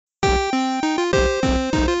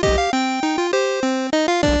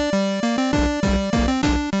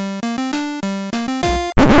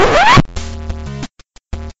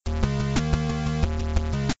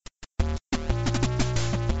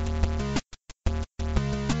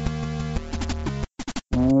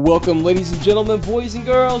Welcome, ladies and gentlemen, boys and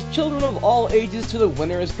girls, children of all ages, to the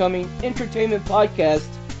Winter is Coming Entertainment Podcast.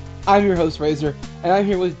 I'm your host, Razor, and I'm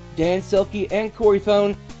here with Dan Selke and Corey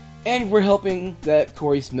Thone, and we're hoping that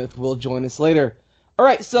Corey Smith will join us later.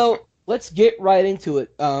 Alright, so let's get right into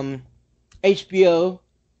it. HBO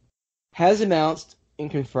has announced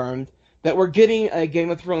and confirmed that we're getting a Game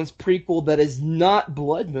of Thrones prequel that is not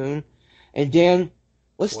Blood Moon. And Dan,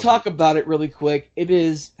 let's talk about it really quick. It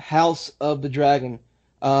is House of the Dragon.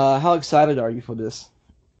 How excited are you for this?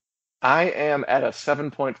 I am at a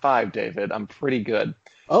 7.5, David. I'm pretty good.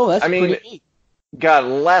 Oh, that's pretty neat. God,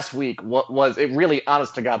 last week it really,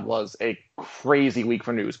 honest to God, was a crazy week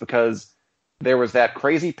for news because there was that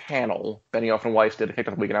crazy panel Benioff and Weiss did to kick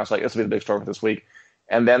off the week, and I was like, this will be the big story for this week.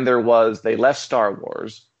 And then they left Star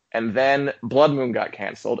Wars, and then Blood Moon got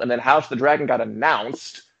canceled, and then House of the Dragon got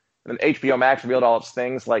announced, and then HBO Max revealed all its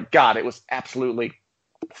things. Like, God, it was absolutely...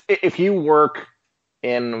 If you work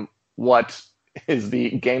in what is the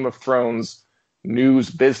Game of Thrones news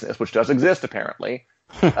business, which does exist apparently,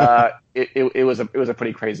 it was a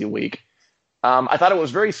pretty crazy week. I thought it was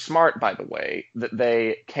very smart, by the way, that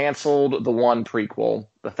they canceled the one prequel,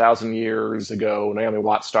 the 1,000 Years Ago, Naomi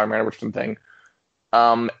Watts, Starman Richardson thing,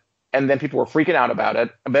 and then people were freaking out about it.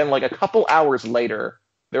 And then, like a couple hours later,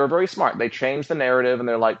 they were very smart. They changed the narrative, and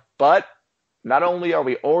they're like, "But not only are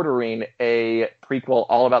we ordering a prequel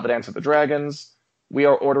all about the Dance of the Dragons, we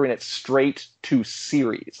are ordering it straight to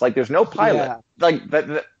series. Like, there's no pilot. Yeah. Like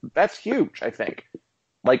that's huge. I think.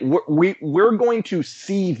 Like we're going to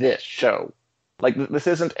see this show. Like, this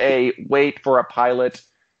isn't a wait for a pilot,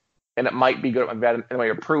 and it might be good or bad, and we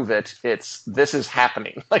approve it. This is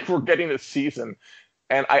happening. Like, we're getting a season,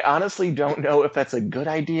 and I honestly don't know if that's a good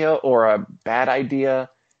idea or a bad idea.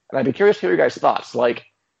 And I'd be curious to hear your guys' thoughts. Like,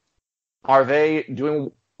 are they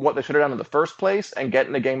doing what they should have done in the first place and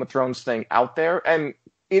getting the Game of Thrones thing out there? And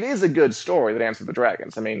it is a good story, The Dance of the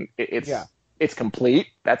Dragons. I mean, it's complete.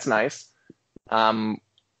 That's nice.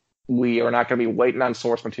 We are not going to be waiting on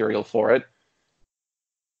source material for it.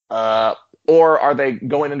 Or are they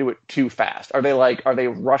going into it too fast? Are they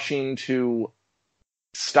rushing to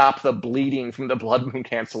stop the bleeding from the Blood Moon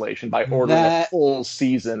cancellation by ordering a full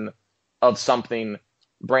season of something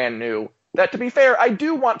brand new? That, to be fair, I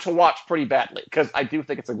do want to watch pretty badly, because I do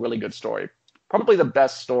think it's a really good story. Probably the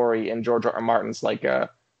best story in George R. R. Martin's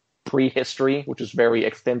prehistory, which is very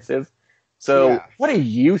extensive. So, What do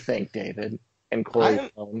you think, David and Corey?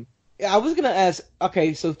 I was gonna ask.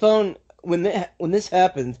 Okay, so Thone, when this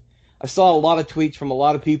happened, I saw a lot of tweets from a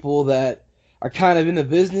lot of people that are kind of in the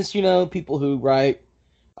business. People who write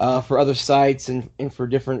for other sites and for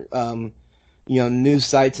different news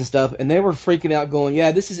sites and stuff, and they were freaking out, going,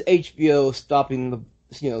 "Yeah, this is HBO stopping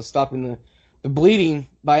the bleeding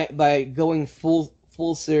by going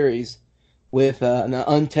full series with an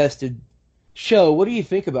untested show." What do you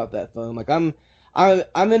think about that, though? Like, I'm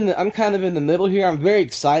kind of in the middle here. I'm very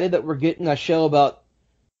excited that we're getting a show about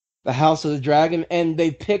the House of the Dragon, and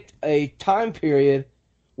they picked a time period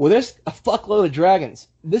where there's a fuckload of dragons.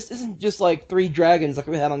 This isn't just like 3 dragons like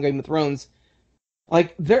we had on Game of Thrones.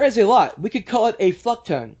 Like, there is a lot. We could call it a fuck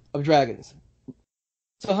ton of dragons.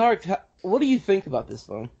 So, what do you think about this,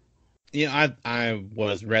 though? Yeah, I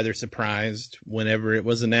was rather surprised whenever it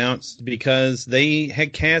was announced, because they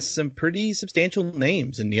had cast some pretty substantial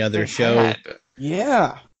names in the other show.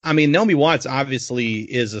 Yeah. I mean, Naomi Watts obviously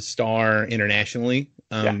is a star internationally.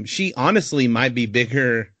 She honestly might be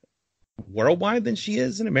bigger worldwide than she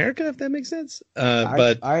is in America, if that makes sense.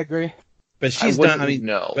 But I agree. But she's done. I mean,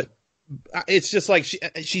 no. But it's just like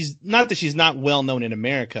she's not that she's not well known in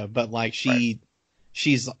America, but like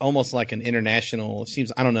she's almost like an international.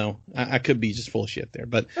 Seems, I don't know. I could be just full of shit there,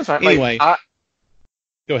 but anyway,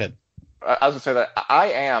 go ahead. I was gonna say that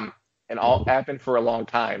I am, and have been for a long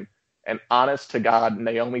time, an honest to God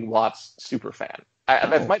Naomi Watts super fan.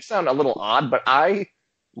 That might sound a little odd, but I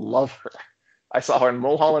love her. I saw her in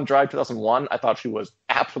Mulholland Drive 2001. I thought she was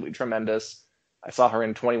absolutely tremendous. I saw her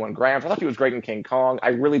in 21 Grams. I thought she was great in King Kong. I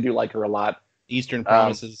really do like her a lot. Eastern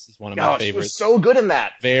Promises is one of my favorites. She was so good in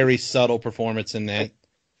that. Very subtle performance in that.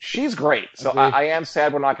 She's great. So I am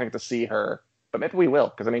sad we're not going to get to see her, but maybe we will,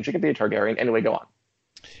 because, I mean, she could be a Targaryen. Anyway, go on.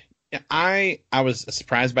 I was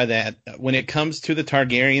surprised by that. When it comes to the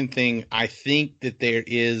Targaryen thing, I think that there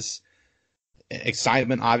is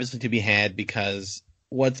excitement, obviously, to be had, because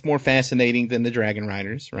what's more fascinating than the Dragon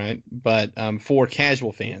Riders, right? But for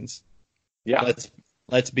casual fans,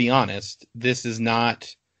 let's be honest, this is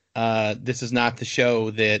not the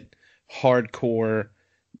show that hardcore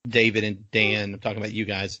David and Dan, I'm talking about you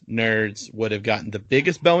guys, nerds, would have gotten the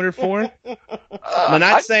biggest boner for. I'm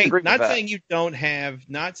not saying you don't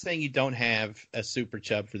have a super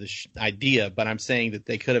chub for this idea, but I'm saying that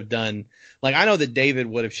they could have done, like, I know that David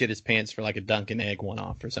would have shit his pants for like a Dunkin' Egg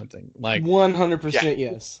one-off or something. Like 100%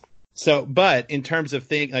 yes. So, but in terms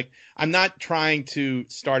of I'm not trying to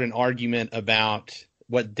start an argument about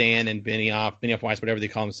what Dan and Benioff Weiss, whatever they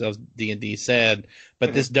call themselves, D&D said,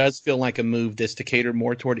 but this does feel like a move that's to cater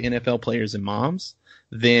more toward NFL players and moms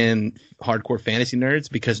than hardcore fantasy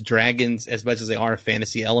nerds, because dragons, as much as they are a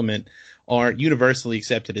fantasy element, are universally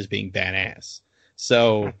accepted as being badass.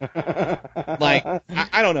 So, like,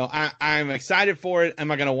 I don't know. I'm excited for it.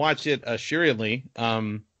 Am I going to watch it? Assuredly.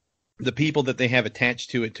 The people that they have attached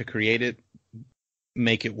to it to create it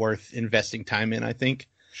make it worth investing time in, I think.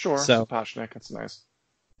 Sure. So Sapochnik, that's nice.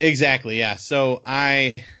 Exactly, yeah. So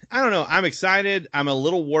I don't know. I'm excited. I'm a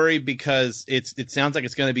little worried because it sounds like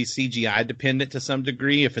it's going to be CGI dependent to some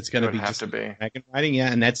degree. If it's going to be just dragon writing,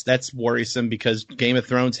 yeah, and that's worrisome because Game of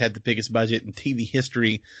Thrones had the biggest budget in TV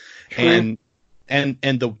history, and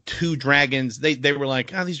the two dragons they were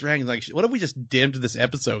like, oh, these dragons, like, what if we just dimmed this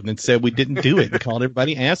episode and then said we didn't do it and called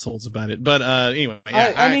everybody assholes about it? But anyway,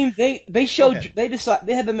 yeah, I mean they showed they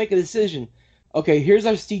had to make a decision. Okay, here's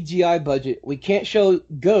our CGI budget. We can't show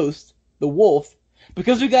Ghost, the wolf,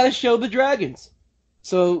 because we got to show the dragons.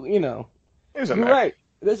 So, you're right.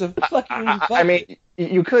 There's a fucking... I mean,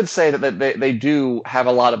 you could say that they do have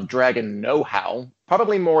a lot of dragon know-how,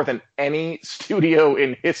 probably more than any studio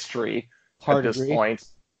in history at this point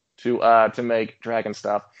to make dragon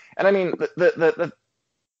stuff. And I mean,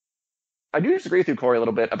 I do disagree with you, Corey, a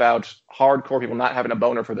little bit about hardcore people not having a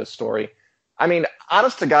boner for this story. I mean,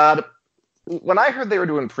 honest to God, when I heard they were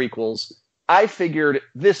doing prequels, I figured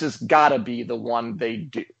this has got to be the one they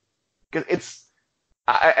do, because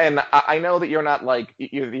I know that you're not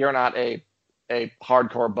a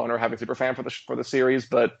hardcore boner having super fan for the series,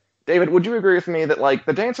 but David, would you agree with me that, like,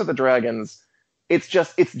 the Dance of the Dragons, it's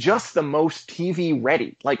just the most TV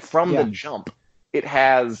ready, like, from the jump. It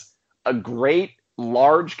has a great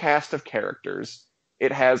large cast of characters.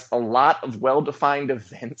 It has a lot of well-defined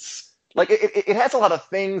events. Like, it has a lot of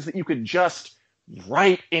things that you could just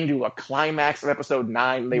write into a climax of episode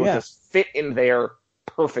 9. They would just fit in there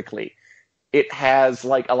perfectly. It has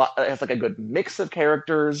like a good mix of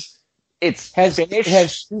characters. It has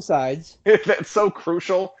two sides. That's so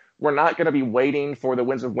crucial. We're not going to be waiting for the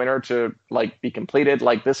Winds of Winter to, like, be completed.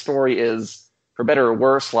 Like, this story is, for better or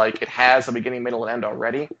worse, like, it has a beginning, middle, and end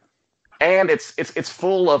already. And it's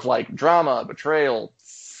full of, like, drama, betrayal,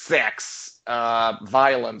 sex,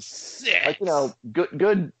 violence, like,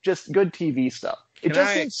 good TV stuff. It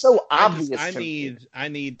just seems so obvious. I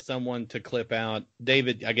need someone to clip out.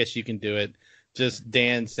 David, I guess you can do it. Just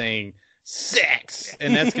Dan saying sex,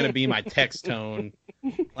 and that's going to be my text tone.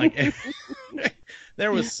 Like,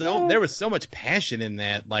 there was so much passion in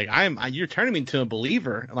that. Like, you're turning me into a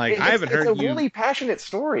believer. Like, I haven't heard you. It's a really passionate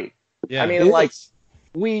story. Yeah, I mean, like,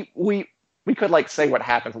 we could, like, say what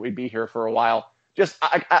happens, but we'd be here for a while. Just,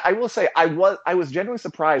 I will say, I was genuinely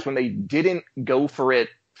surprised when they didn't go for it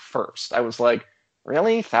first. I was like,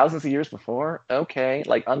 really? Thousands of years before? Okay,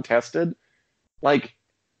 like, untested? Like,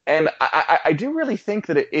 and I do really think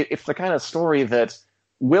that it's the kind of story that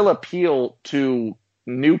will appeal to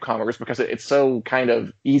newcomers because it's so kind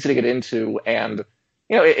of easy to get into, and,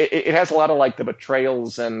 it has a lot of, like, the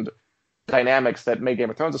betrayals and dynamics that made Game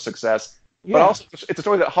of Thrones a success. Yeah. But also, it's a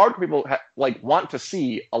story that hardcore people want to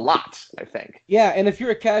see a lot, I think. Yeah, and if you're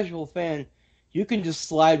a casual fan, you can just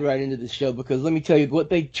slide right into the show, because let me tell you what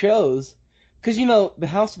they chose. Because, the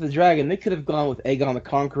House of the Dragon, they could have gone with Aegon the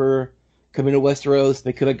Conqueror coming to Westeros.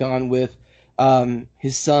 They could have gone with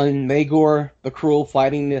his son, Maegor the Cruel,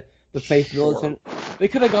 fighting the Faith Militant. They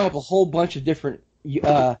could have gone with a whole bunch of different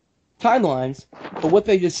timelines. But what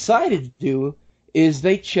they decided to do is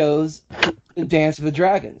they chose the Dance of the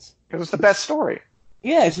Dragons. Because it's the best story.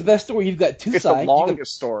 Yeah, it's the best story. You've got two sides. It's the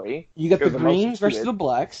longest story. You got the Greens versus the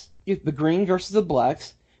Blacks. The Greens versus the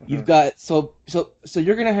Blacks. Mm-hmm. You've got so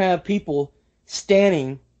you're gonna have people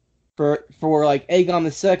standing for like Aegon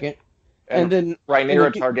II, and then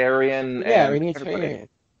Rhaenyra Targaryen. Yeah, Rhaenyra Targaryen.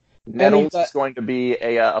 Nettles is going to be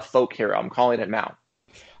a folk hero. I'm calling it now.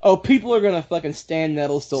 Oh, people are gonna fucking stand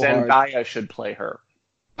Nettles so hard. Zendaya should play her.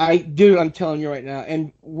 I'm telling you right now,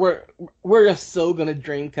 and we're just so gonna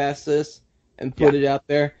Dreamcast this and put it out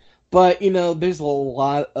there. But there's a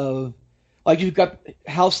lot of, like, you've got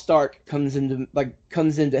House Stark comes in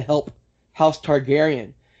to help House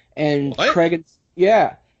Targaryen, and Craig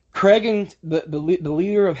the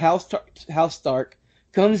leader of House Stark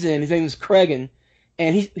comes in. His name is Cregan,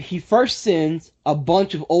 and he first sends a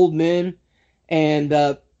bunch of old men and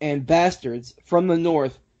bastards from the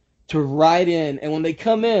north to ride in, and when they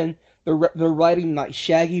come in, they're riding like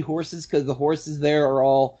shaggy horses because the horses there are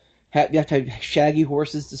all you have to have shaggy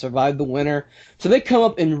horses to survive the winter. So they come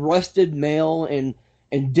up in rusted mail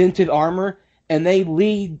and dented armor, and they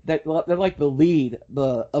lead. They're like the lead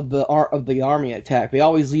of the army attack. They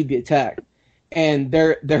always lead the attack, and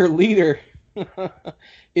their leader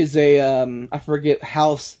is a I forget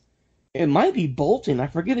House. It might be Bolton. I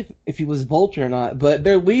forget if he was Bolton or not. But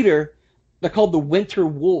their leader, they're called the Winter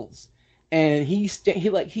Wolves, and he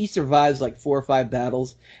survives like 4 or 5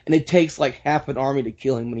 battles, and it takes like half an army to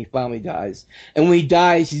kill him when he finally dies. And when he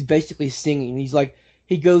dies, he's basically singing.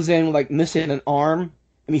 He goes in like missing an arm,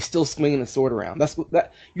 and he's still swinging a sword around.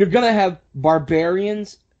 That you're gonna have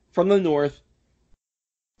barbarians from the north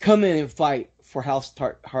come in and fight for House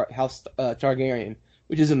Targaryen,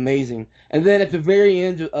 which is amazing. And then at the very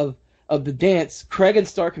end of the dance, Cregan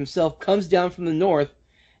Stark himself comes down from the north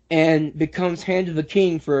and becomes Hand of the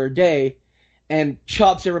King for a day, and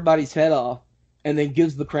chops everybody's head off, and then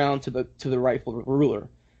gives the crown to the rightful ruler.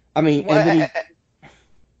 I mean, and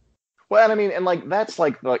like that's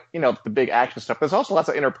like the big action stuff. There's also lots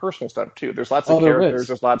of interpersonal stuff too. There's lots of characters.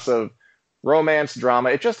 There's lots of romance, drama.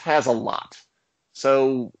 It just has a lot.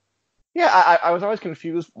 So yeah, I was always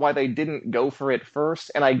confused why they didn't go for it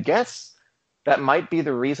first, and I guess that might be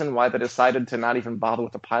the reason why they decided to not even bother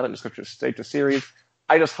with the pilot and just stay to series.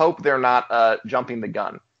 I just hope they're not jumping the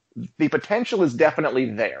gun. The potential is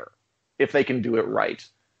definitely there if they can do it right.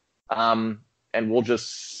 And we'll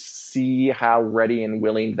just see how ready and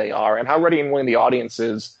willing they are, and how ready and willing the audience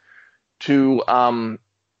is to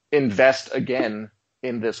invest again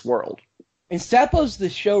in this world. And Sapo's the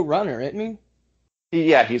showrunner, isn't he?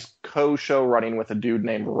 Yeah, he's co-show running with a dude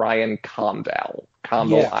named Ryan Condal.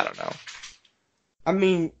 Yeah. I don't know. I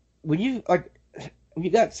mean, when you got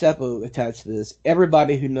Seppo attached to this,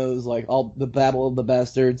 everybody who knows like all the Battle of the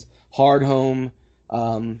Bastards, Hardhome,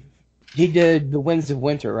 he did the Winds of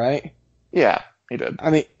Winter, right? Yeah, he did.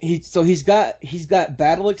 I mean, he's got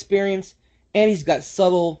battle experience, and he's got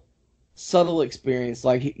subtle experience.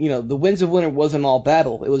 Like the Winds of Winter wasn't all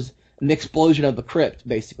battle; it was an explosion of the crypt.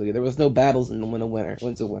 Basically, there was no battles in the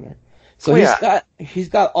Winds of Winter. So he's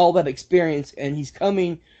got all that experience, and he's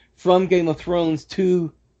coming from Game of Thrones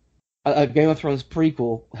to a Game of Thrones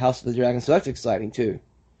prequel, House of the Dragon. So that's exciting too.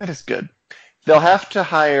 That is good. They'll have to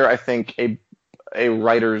hire, I think, a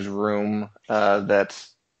writer's room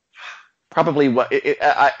that's probably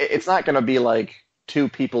it's not going to be like 2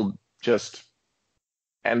 people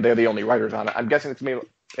and they're the only writers on it. I'm guessing it's going to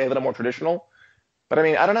be a little more traditional. But I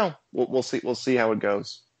mean, I don't know. We'll see. We'll see how it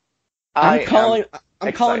goes. I'm calling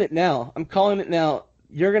it now. I'm calling it now.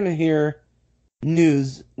 You're going to hear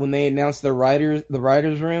news when they announce the writers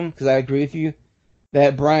room, because I agree with you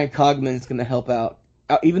that Brian Cogman is going to help out.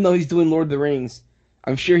 Even though he's doing Lord of the Rings,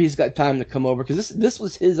 I'm sure he's got time to come over, because this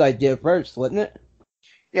was his idea first, wasn't it?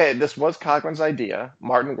 Yeah, this was Cogman's idea.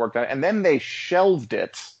 Martin worked on it, and then they shelved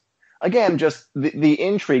it. Again, just the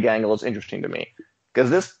intrigue angle is interesting to me, because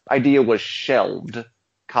this idea was shelved.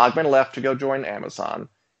 Cogman left to go join Amazon,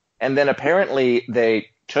 and then apparently they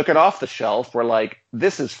took it off the shelf, were like,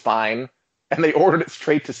 this is fine, and they ordered it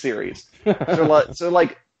straight to series. So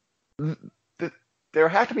there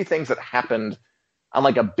have to be things that happened on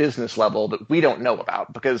like a business level that we don't know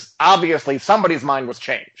about, because obviously somebody's mind was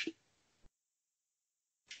changed.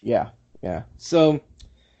 Yeah. So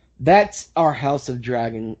that's our House of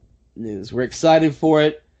Dragon news. We're excited for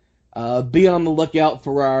it. Be on the lookout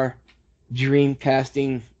for our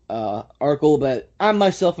Dreamcasting article that I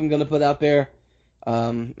myself am going to put out there.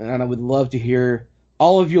 And I would love to hear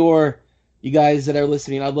all of you guys that are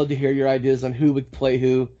listening. I'd love to hear your ideas on who would play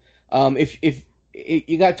who. If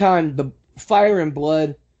you got time, the Fire and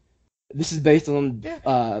Blood. This is based on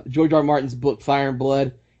George R. R. Martin's book Fire and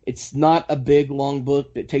Blood. It's not a big long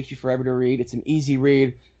book that takes you forever to read. It's an easy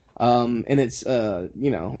read, and it's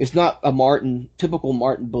it's not a typical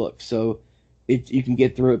Martin book, so you can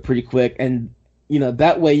get through it pretty quick, and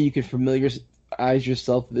that way you can familiarize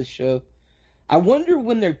yourself with this show. I wonder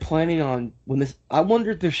when they're planning on I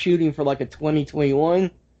wonder if they're shooting for like a 2021.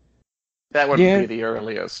 That would be the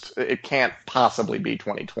earliest. It can't possibly be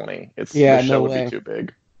 2020. The show would be too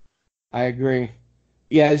big. I agree.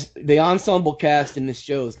 Yeah, the ensemble cast in this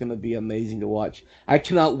show is going to be amazing to watch. I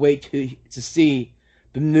cannot wait to see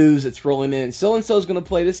the news that's rolling in. So-and-so is going to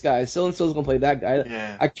play this guy. So-and-so is going to play that guy.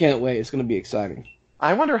 Yeah. I can't wait. It's going to be exciting.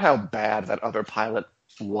 I wonder how bad that other pilot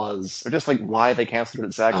was, or just like why they canceled it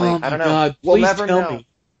exactly. Oh I don't know. God, we'll never know. Me.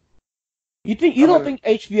 You don't think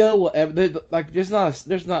HBO will ever? Like, there's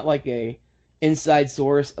not like a inside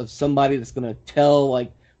source of somebody that's going to tell,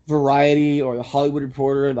 like, Variety or the Hollywood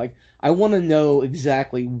Reporter. Like, I want to know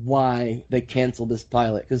exactly why they canceled this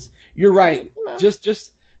pilot. Because you're right.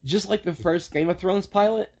 Just like the first Game of Thrones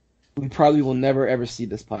pilot, we probably will never, ever see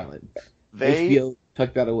this pilot. HBO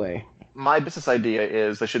took that away. My business idea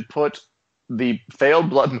is they should put the failed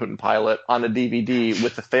Blood Moon pilot on a DVD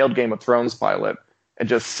with the failed Game of Thrones pilot and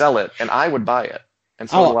just sell it, and I would buy it. And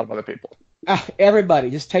so would a lot of other people. Everybody,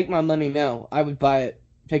 just take my money now. I would buy it.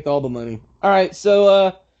 Take all the money. All right,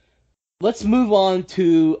 so let's move on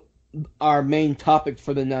to our main topic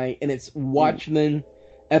for the night, and it's Watchmen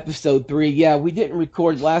Episode 3. Yeah, we didn't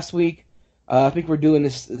record last week. I think we're doing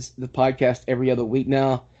the podcast every other week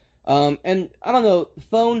now. And I don't know,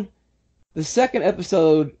 Phone, the second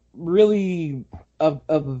episode really I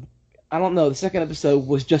don't know, the second episode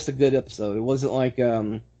was just a good episode. It wasn't like I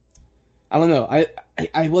don't know.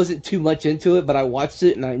 I wasn't too much into it, but I watched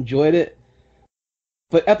it and I enjoyed it.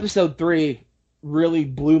 But episode 3 really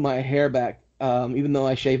blew my hair back. Even though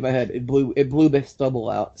I shaved my head, it blew the stubble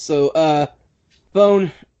out. So,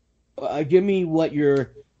 Phone, give me what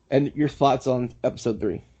your thoughts on episode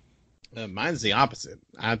 3. Mine's the opposite.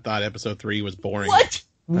 I thought episode 3 was boring. What?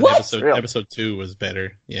 What? Episode 2 was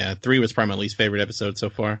better. Yeah, 3 was probably my least favorite episode so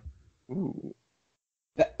far. Ooh.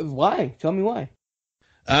 Why? Tell me why.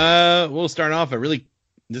 We'll start off. This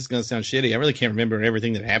is going to sound shitty. I really can't remember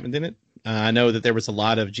everything that happened in it. I know that there was a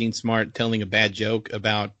lot of Gene Smart telling a bad joke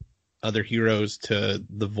about other heroes to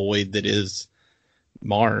the void that is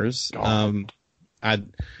Mars. I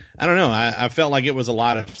don't know. I felt like it was a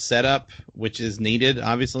lot of setup, which is needed,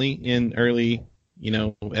 obviously, in early,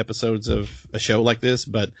 episodes of a show like this.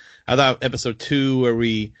 But I thought episode 2, where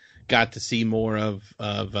we got to see more of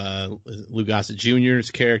Lou Gossett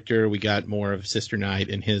Jr.'s character, we got more of Sister Night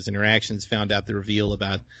and his interactions, found out the reveal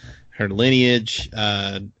about her lineage,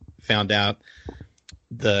 found out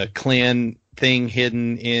the clan thing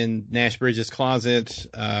hidden in Nash Bridges' closet.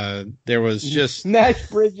 There was just Nash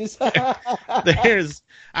Bridges.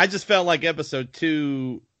 I just felt like episode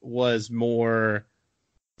 2 was more.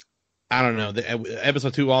 I don't know.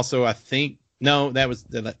 Episode 2 also, I think. No, that was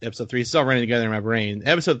episode 3. It's all running together in my brain.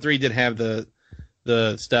 Episode 3 did have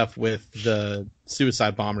the stuff with the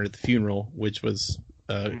suicide bomber at the funeral, which was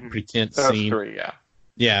a pretty tense scene. 3, yeah.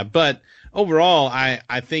 Yeah, but overall,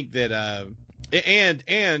 I think that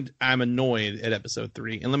and I'm annoyed at episode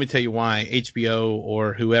 3, and let me tell you why. HBO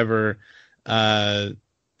or whoever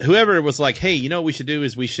was like, hey, what we should do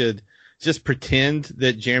is we should just pretend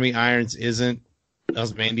that Jeremy Irons isn't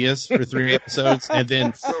Ozymandias for 3 episodes, and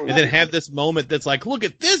then have this moment that's like, look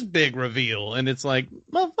at this big reveal, and it's like,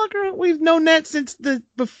 motherfucker, we've known that since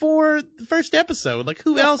before the first episode. Like,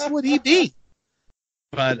 who else would he be?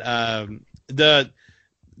 But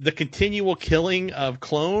the continual killing of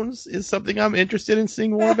clones is something I'm interested in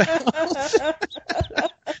seeing more about. I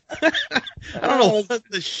don't know what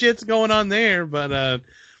the shit's going on there, but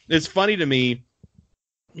it's funny to me.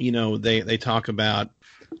 They talk about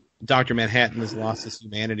Dr. Manhattan has lost his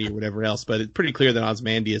humanity or whatever else, but it's pretty clear that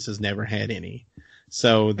Ozymandias has never had any.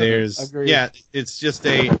 So it's just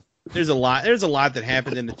there's a lot that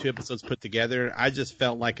happened in the 2 episodes put together. I just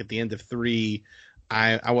felt like at the end of 3,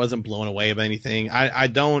 I wasn't blown away by anything. I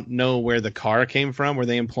don't know where the car came from. Were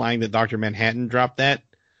they implying that Dr. Manhattan dropped that?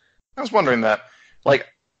 I was wondering that. Like,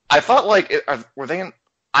 I thought, were they in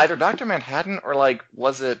either Dr. Manhattan or,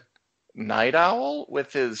 was it Night Owl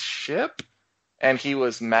with his ship? And he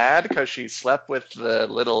was mad because she slept with the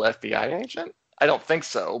little FBI agent? I don't think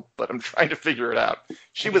so, but I'm trying to figure it out.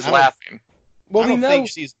 She was laughing. Well, I don't think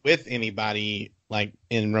she's with anybody,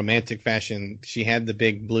 in romantic fashion. She had the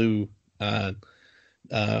big blue... dildo.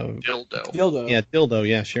 Yeah, dildo.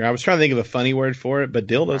 Yeah, sure. I was trying to think of a funny word for it, but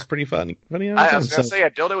dildo's pretty funny. I was going to say,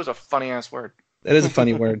 dildo was a funny ass word. That is a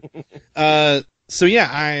funny word. So yeah,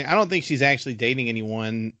 I don't think she's actually dating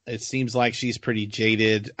anyone. It seems like she's pretty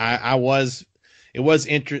jaded. The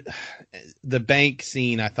bank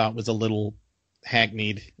scene I thought was a little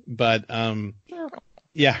hackneyed, but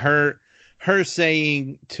yeah, her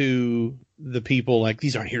saying to the people, like,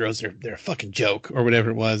 these aren't heroes, they're a fucking joke, or whatever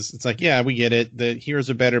it was. It's like, yeah, we get it. The heroes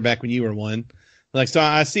are better back when you were one. Like, so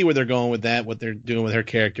I see where they're going with that, what they're doing with her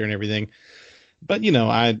character and everything. But,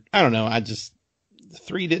 I don't know.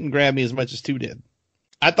 3 didn't grab me as much as 2 did.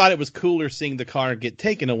 I thought it was cooler seeing the car get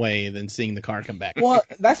taken away than seeing the car come back. Well,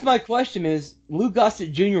 that's my question is, Lou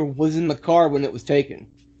Gossett Jr. was in the car when it was taken,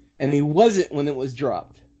 and he wasn't when it was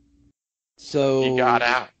dropped. So he got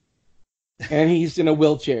out. And he's in a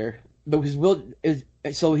wheelchair. But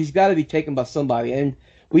so he's got to be taken by somebody. And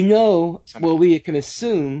we know, we can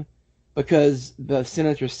assume, because the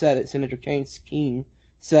senator said it, Senator Keene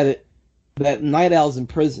said it, that Night Owl's in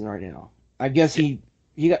prison right now. I guess he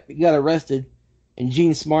got arrested, and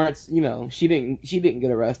Jean Smart's, she didn't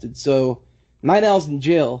get arrested. So Night Owl's in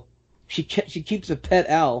jail. She keeps a pet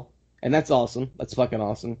owl, and that's awesome. That's fucking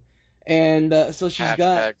awesome. And so she's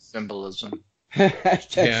got symbolism.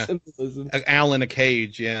 hashtag symbolism. An owl in a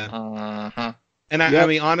cage, yeah. Uh-huh. And I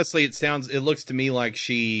mean, honestly, it looks to me like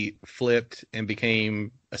she flipped and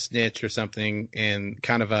became a snitch or something, and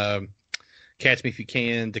kind of a Catch Me If You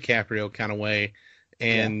Can, DiCaprio kind of way,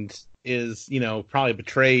 and is, probably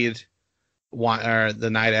betrayed the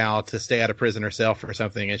Night Owl to stay out of prison herself or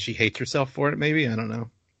something, and she hates herself for it, maybe? I don't know.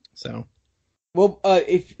 So. Well,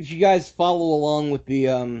 if you guys follow along with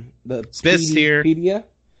the Smith's here. Pedia.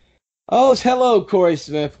 Oh, hello, Corey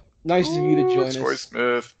Smith. Nice of you to join us. Corey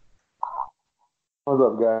Smith. What's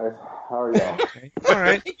up, guys? How are y'all? Okay. All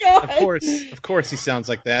right. Of course he sounds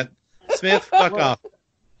like that. Smith, fuck off.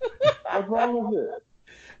 What's wrong with it?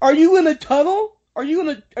 Are you in a tunnel? Are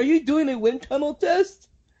you doing a wind tunnel test?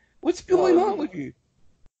 What's going on with you?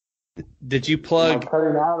 Did you Am I plug?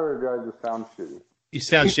 cutting out, or do I just sound shitty? You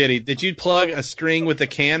sound shitty. Did you plug a string with a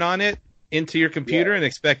can on it into your computer and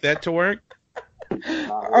expect that to work?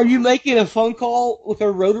 Are you making a phone call with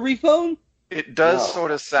a rotary phone? It does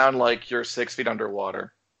sort of sound like you're 6 feet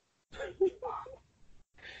underwater.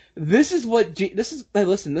 This is what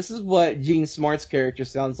Gene Smart's character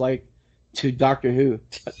sounds like to Doctor Who.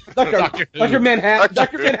 Dr. Manhattan.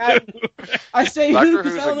 Dr. Manhattan. I say Doctor Who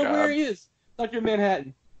because Who's I don't a know where god. he is. Dr.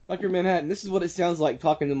 Manhattan. Dr. Manhattan. This is what it sounds like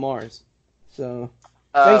talking to Mars. So,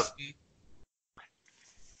 thanks.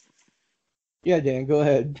 Yeah, Dan, go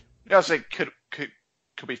ahead. I was like, could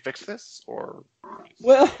we fix this, or?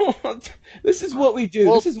 Well, this is what we do.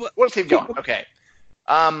 Well, this is what. Let's keep going. Okay.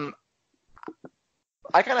 I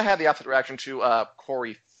kind of had the opposite reaction to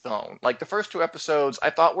Corey Thone. Like, the first 2 episodes, I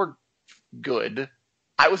thought were good.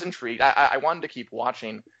 I was intrigued. I wanted to keep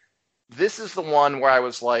watching. This is the one where I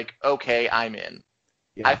was like, okay, I'm in.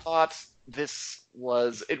 Yeah. I thought this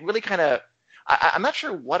was. It really kind of. I'm not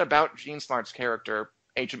sure what about Jean Smart's character,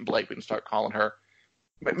 Agent Blake, we can start calling her.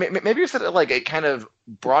 Maybe it's that it kind of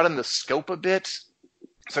broadened the scope a bit.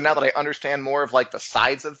 So now that I understand more of like the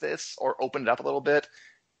sides of this, or opened it up a little bit,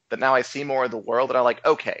 that now I see more of the world, that I'm like,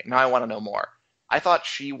 okay, now I want to know more. I thought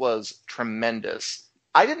she was tremendous.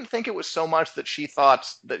 I didn't think it was so much that she thought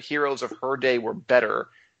that heroes of her day were better.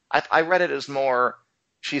 I read it as more,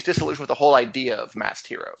 she's disillusioned with the whole idea of masked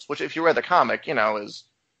heroes, which if you read the comic, is,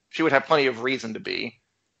 she would have plenty of reason to be.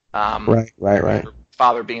 Right. Her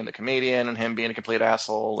father being the comedian and him being a complete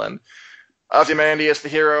asshole, and Ozymandias, the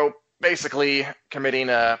hero, basically committing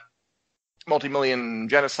a multi-million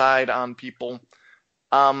genocide on people.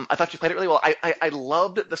 I thought she played it really well. I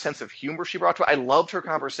loved the sense of humor she brought to it. I loved her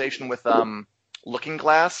conversation with Looking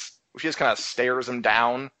Glass, where she just kind of stares him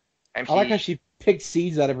down. And I like how she picked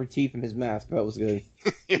seeds out of her teeth in his mask. That was good.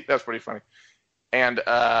 That's pretty funny. And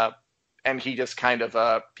he just kind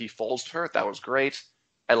of he folds to her. That was great.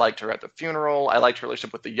 I liked her at the funeral. I liked her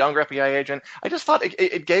relationship with the younger FBI agent. I just thought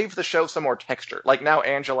it gave the show some more texture. Like, now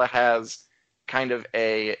Angela has kind of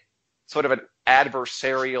a sort of an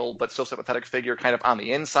adversarial but still sympathetic figure kind of on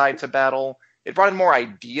the inside to battle. It brought in more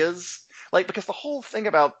ideas. Like, because the whole thing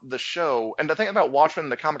about the show, and the thing about Watchmen,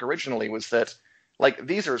 the comic originally, was that, like,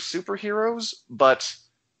 these are superheroes, but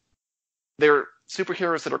they're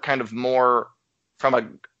superheroes that are kind of more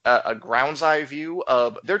from a ground's eye view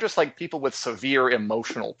of, they're just like people with severe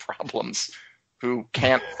emotional problems who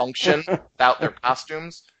can't function without their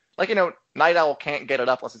costumes. Like, Night Owl can't get it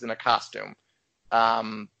up unless he's in a costume.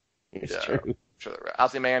 It's true.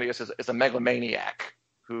 Ozymandias is a megalomaniac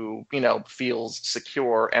who, feels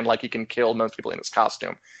secure and like he can kill most people in his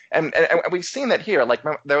costume. And we've seen that here. Like,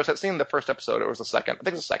 there was that scene in the first episode, or it was the second, I think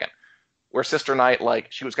it was the second, where Sister Night,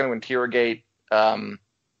 like, she was going to interrogate the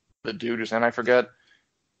dude whose name I forget,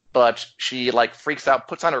 but she, like, freaks out,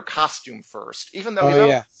 puts on her costume first, even though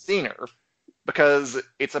he's not seen her, because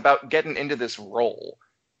it's about getting into this role.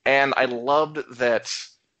 And I loved that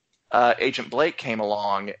Agent Blake came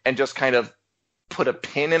along and just kind of put a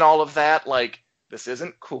pin in all of that. Like, this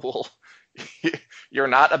isn't cool. You're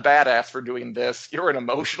not a badass for doing this. You're an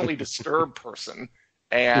emotionally disturbed person,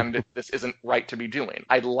 and this isn't right to be doing.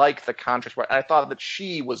 I like the contrast. I thought that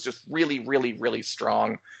she was just really, really, really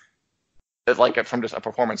strong. Like, from just a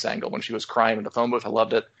performance angle, when she was crying in the phone booth, I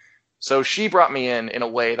loved it. So she brought me in a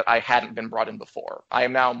way that I hadn't been brought in before. I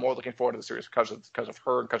am now more looking forward to the series because of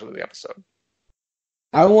her and because of the episode.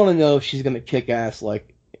 I want to know if she's going to kick ass,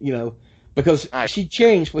 like, because she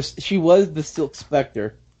changed. She was the Silk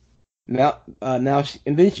Spectre. Now and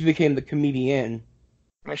then she became the comedian.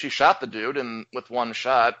 I mean, she shot the dude with one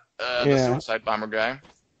shot, the suicide bomber guy.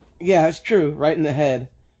 Yeah, it's true. Right in the head.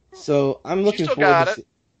 So I'm She looking still forward got to it.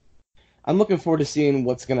 I'm looking forward to seeing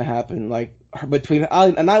what's gonna happen. Like between I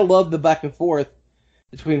love the back and forth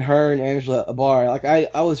between her and Angela Abar. Like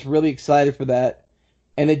I was really excited for that,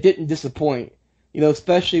 and it didn't disappoint. You know,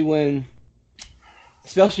 especially when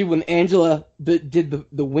Angela did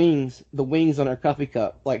the wings on her coffee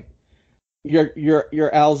cup. Like your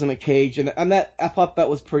owl's in a cage, and that I thought that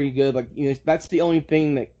was pretty good. Like that's the only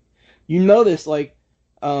thing that you notice. Like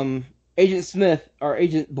Agent Smith or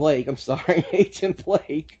Agent Blake. I'm sorry, Agent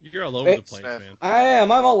Blake. You're all over the place, Smith. man. I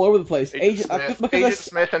am. I'm all over the place. Agent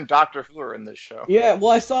Smith and Doctor Who are in this show. Yeah,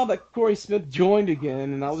 well, I saw that Corey Smith joined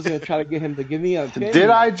again, and I was going to try to get him to give me a opinion. Did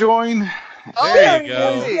I join? Oh, There you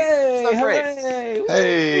go. Yay! So great. Hooray!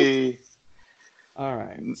 Hey. All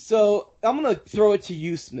right. So I'm going to throw it to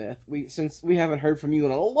you, Smith. Since we haven't heard from you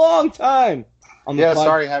in a long time on the Yeah, pod-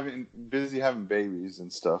 sorry, busy having babies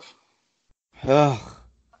and stuff. Ugh,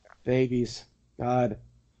 babies. God,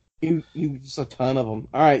 you just a ton of them.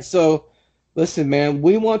 All right. So listen, man,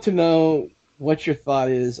 we want to know what your thought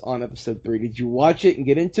is on episode 3. Did you watch it and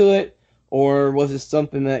get into it, or was it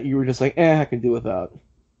something that you were just like, I can do without?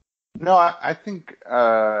 No, I think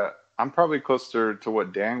I'm probably closer to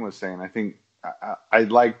what Dan was saying. I think I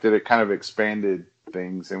liked that it kind of expanded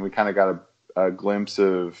things, and we kind of got a glimpse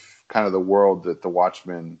of kind of the world that the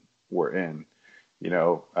Watchmen were in.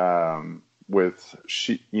 With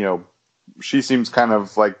she seems kind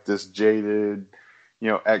of like this jaded,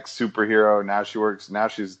 ex superhero. Now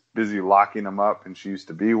she's busy locking them up, and she used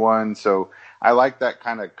to be one. So I like that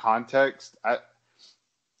kind of context.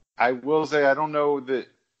 I will say I don't know that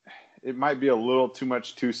it might be a little too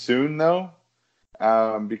much too soon though,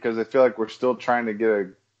 because I feel like we're still trying to get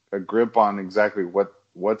a grip on exactly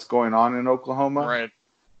what's going on in Oklahoma. Right.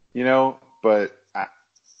 But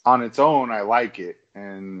on its own, I like it,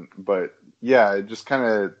 but yeah, it just kind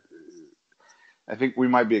of. I think we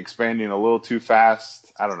might be expanding a little too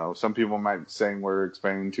fast. I don't know. Some people might be saying we're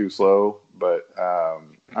expanding too slow, but I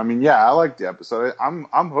like the episode. I'm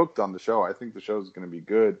hooked on the show. I think the show is going to be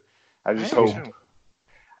good. I just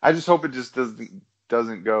hope it just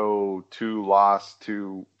doesn't go too lost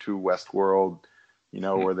to Westworld,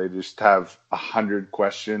 where they just have 100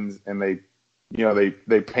 questions and they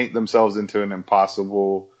paint themselves into an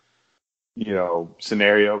impossible,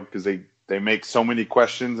 scenario because they make so many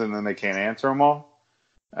questions and then they can't answer them all.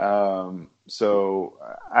 So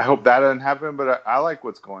I hope that doesn't happen, but I like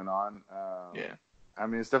what's going on. Yeah. I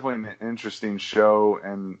mean, it's definitely an interesting show,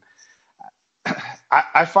 and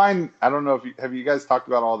I find, I don't know have you guys talked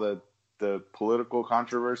about all the political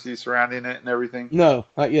controversy surrounding it and everything? No,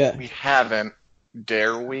 not yet. We haven't.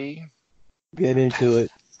 Dare we? Get into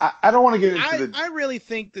it. I don't want to get into I really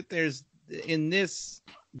think that there's, in this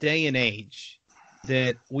day and age,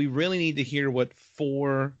 that we really need to hear what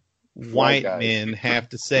 4 white men have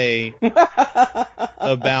to say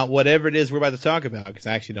about whatever it is we're about to talk about, because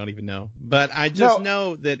I actually don't even know. But I just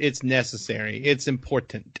know that it's necessary. It's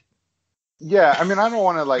important. Yeah, I mean, I don't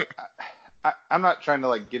want to I'm not trying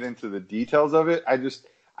to get into the details of it.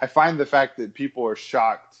 I find the fact that people are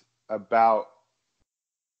shocked about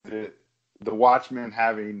the Watchmen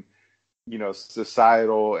having,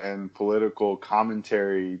 societal and political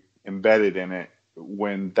commentary embedded in it,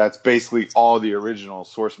 when that's basically all the original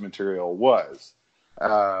source material was.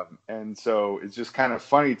 And so it's just kind of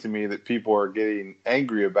funny to me that people are getting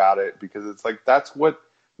angry about it, because it's like, that's what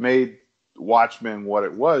made Watchmen what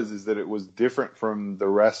it was, is that it was different from the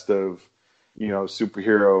rest of,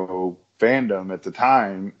 superhero fandom at the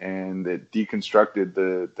time, and it deconstructed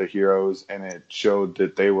the heroes, and it showed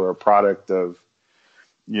that they were a product of,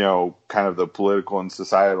 kind of the political and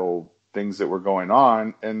societal things that were going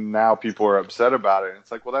on, and now people are upset about it.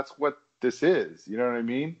 It's like, well, that's what this is. You know what I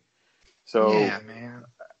mean? So Yeah, man.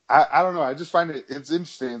 I don't know. I just find it's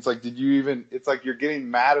interesting. It's like, it's like you're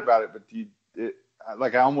getting mad about it, but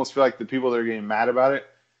I almost feel like the people that are getting mad about it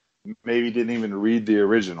maybe didn't even read the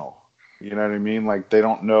original. You know what I mean? Like, they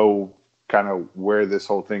don't know kind of where this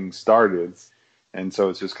whole thing started. And so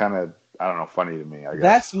it's just kind of, I don't know, funny to me, I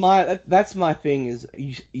guess. That's my thing, is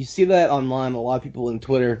you see that online, a lot of people in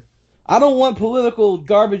Twitter. I don't want political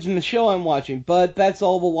garbage in the show I'm watching, but that's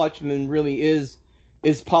all the Watchmen really is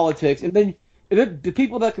politics. And then the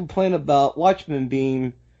people that complain about Watchmen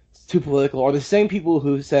being too political are the same people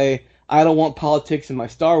who say, I don't want politics in my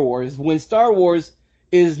Star Wars, when Star Wars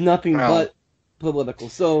is nothing but political.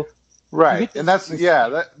 So right, and that's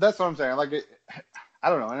what I'm saying. I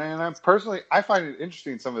don't know, and I personally, I find it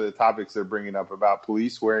interesting, some of the topics they're bringing up about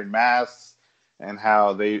police wearing masks and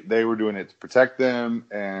how they were doing it to protect them,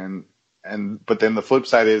 but then the flip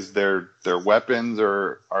side is their weapons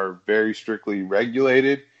are very strictly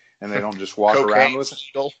regulated, and they don't just walk around with it.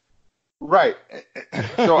 Right.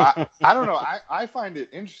 So I don't know. I find it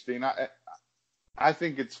interesting. I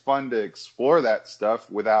think it's fun to explore that stuff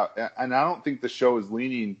without, and I don't think the show is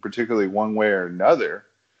leaning particularly one way or another.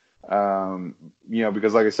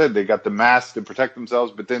 Because like I said, they got the mask to protect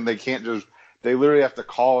themselves, but then they can't they literally have to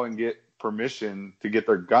call and get permission to get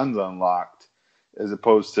their guns unlocked, as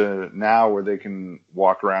opposed to now where they can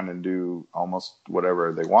walk around and do almost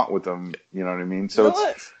whatever they want with them. You know what I mean? So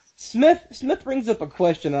Smith brings up a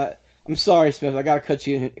question. I'm sorry, Smith. I gotta cut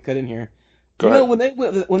in here. Go ahead.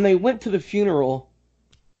 When they went to the funeral,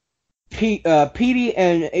 Petey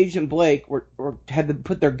and Agent Blake had to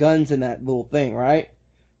put their guns in that little thing, right?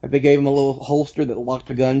 Like they gave them a little holster that locked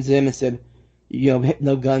the guns in and said,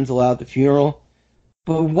 no guns allowed at the funeral.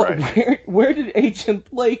 But where did Agent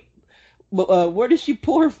Blake? Where did she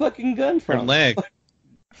pull her fucking gun from? Her leg.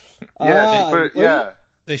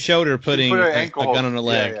 They showed her putting a gun on her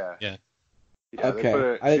leg. Yeah,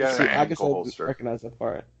 okay. I guess I didn't recognize that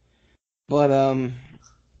part. But I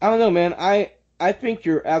don't know, man. I think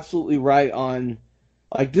you're absolutely right on.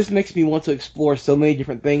 Like, this makes me want to explore so many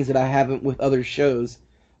different things that I haven't with other shows.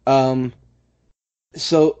 But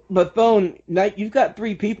Phone, now you've got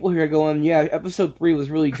 3 people here going, yeah, episode 3 was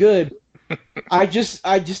really good. I just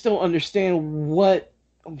don't understand what.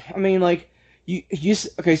 I mean, like,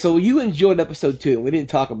 okay, so you enjoyed episode 2. We didn't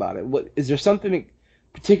talk about it. What is there something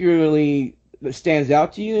particularly that stands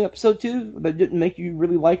out to you in episode 2 that didn't make you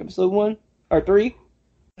really like episode 1 or 3?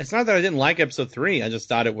 It's not that I didn't like episode 3. I just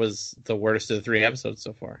thought it was the worst of the 3 episodes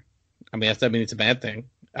so far. I mean, it's a bad thing.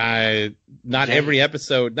 Not every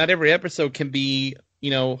episode can be,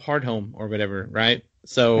 Hard Home or whatever, right?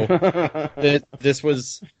 So this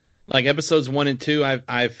was like episodes 1 and 2.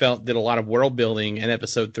 I felt did a lot of world building, and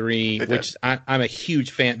episode 3, which I'm a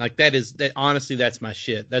huge fan. Like honestly, that's my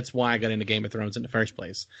shit. That's why I got into Game of Thrones in the first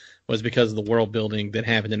place, was because of the world building that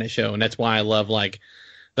happened in that show, and that's why I love like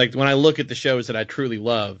when I look at the shows that I truly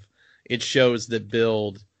love, it's shows that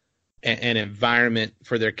build an environment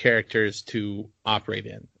for their characters to operate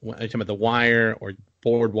in. When I'm talking about The Wire or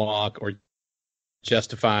Boardwalk or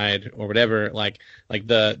Justified or whatever, like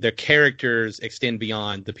their characters extend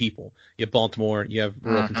beyond the people. You have Baltimore, you have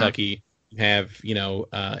rural Kentucky, you have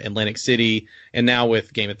Atlantic City, and now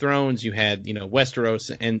with Game of Thrones, you had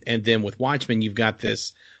Westeros, and then with Watchmen, you've got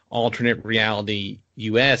this alternate reality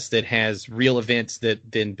U.S. that has real events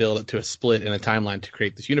that then build up to a split in a timeline to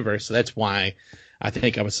create this universe. So that's why I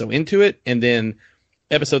think I was so into it. And then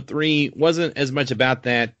episode 3 wasn't as much about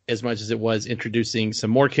that as much as it was introducing some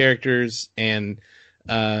more characters. And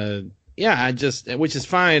which is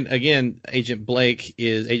fine. Again, Agent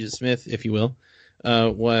Smith, if you will,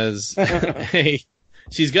 was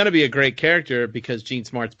she's going to be a great character because Jean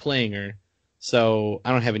Smart's playing her. So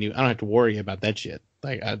I don't have to worry about that shit.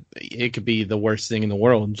 Like it could be the worst thing in the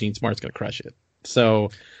world, and Jean Smart's gonna crush it. So,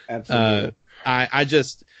 absolutely. I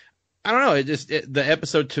don't know. The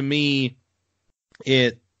episode to me,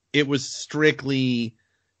 it was strictly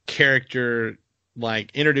character, like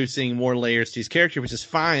introducing more layers to his character, which is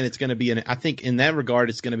fine. It's going to be I think in that regard,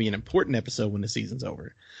 it's going to be an important episode when the season's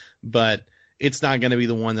over, but it's not going to be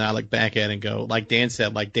the one that I look back at and go, like Dan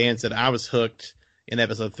said, I was hooked in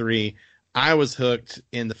episode 3. I was hooked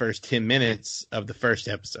in the first 10 minutes of the first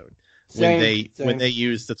episode when they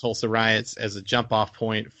used the Tulsa riots as a jump off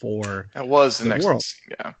point for that was the next world.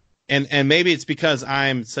 Yeah. And maybe it's because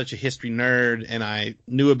I'm such a history nerd and I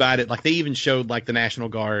knew about it. Like they even showed like the National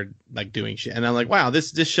Guard like doing shit, and I'm like, wow,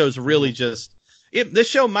 this show's really just. This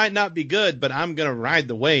show might not be good, but I'm gonna ride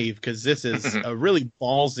the wave because this is a really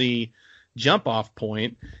ballsy jump off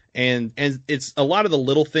point, and it's a lot of the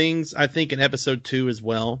little things I think in episode 2 as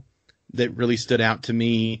well that really stood out to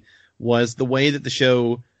me was the way that the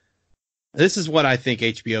show. This is what I think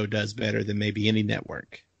HBO does better than maybe any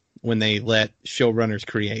network when they let showrunners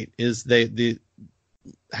create. Is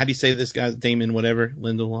how do you say this guy, Damon whatever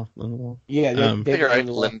Lindelof? Yeah, you're right,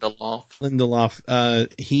 Lindelof.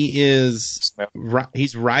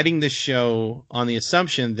 He's writing this show on the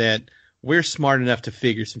assumption that we're smart enough to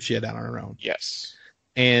figure some shit out on our own. Yes.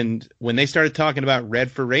 And when they started talking about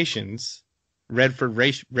red for raping,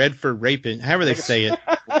 however they say it.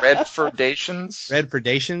 Redfordations?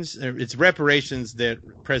 It's reparations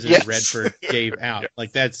that President Redford gave out. Yes.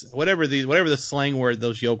 Like that's whatever the slang word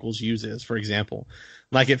those yokels uses, for example.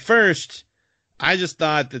 Like at first, I just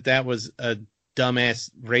thought that was a dumbass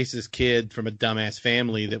racist kid from a dumbass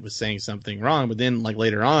family that was saying something wrong. But then like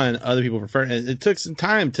later on, other people referred. It took some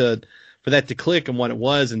time for that to click on what it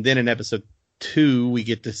was. And then in episode 2, we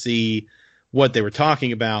get to see what they were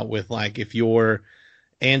talking about with like if your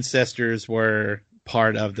ancestors were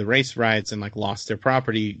part of the race riots and like lost their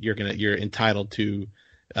property, you're entitled to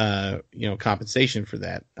compensation for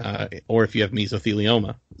that, or if you have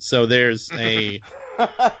mesothelioma. So there's a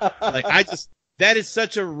that is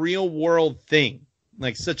such a real world thing,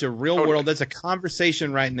 like such a real world. That's a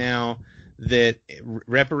conversation right now. That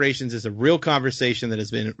reparations is a real conversation that has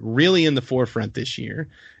been really in the forefront this year,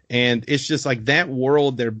 and it's just like that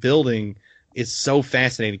world they're building is so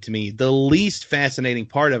fascinating to me. The least fascinating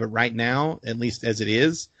part of it right now, at least as it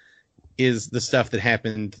is the stuff that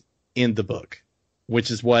happened in the book, which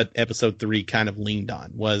is what episode 3 kind of leaned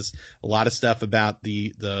on. Was a lot of stuff about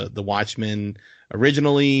the Watchmen.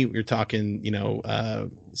 Originally, we were talking,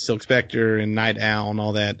 Silk Spectre and Night Owl and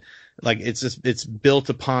all that. Like it's built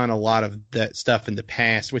upon a lot of that stuff in the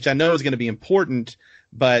past, which I know is going to be important,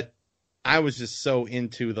 but I was just so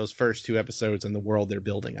into those first 2 episodes and the world they're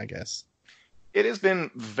building, I guess. It has been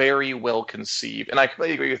very well conceived, and I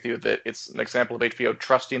completely agree with you that it's an example of HBO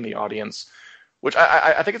trusting the audience, which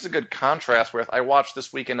I think it's a good contrast with. I watched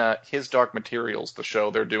this week in His Dark Materials, the show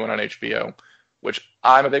they're doing on HBO, which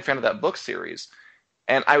I'm a big fan of that book series,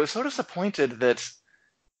 and I was so disappointed that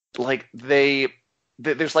like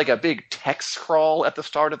there's like a big text scrawl at the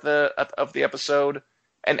start of the episode,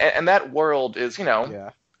 and that world is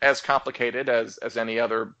as complicated as any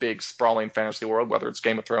other big sprawling fantasy world, whether it's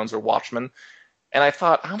Game of Thrones or Watchmen. And I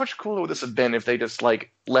thought, how much cooler would this have been if they just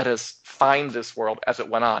like let us find this world as it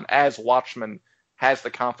went on, as Watchmen has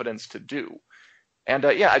the confidence to do. And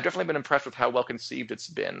I've definitely been impressed with how well conceived it's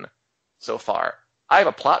been so far. I have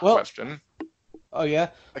a plot question. Oh yeah,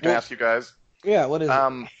 I can ask you guys. Yeah, what is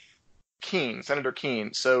it? Keene, Senator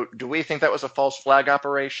Keene. So do we think that was a false flag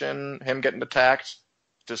operation, him getting attacked,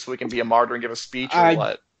 just so we can be a martyr and give a speech, or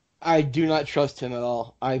what? I do not trust him at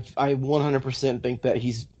all. I 100% think that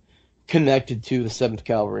he's connected to the 7th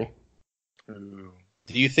Cavalry. Ooh.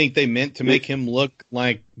 Do you think they meant to make him look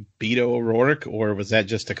like Beto O'Rourke, or was that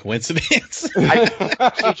just a coincidence?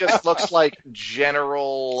 He just looks like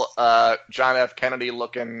General John F. Kennedy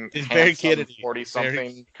looking, very Kennedy,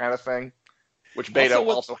 40-something kind of thing. Which Beto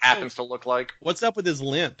also happens to look like. What's up with his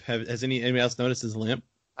limp? Has anybody else noticed his limp?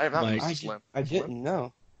 I have not noticed his limp. I didn't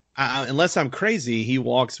know. Unless I'm crazy, he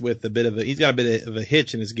walks with he's got a bit of a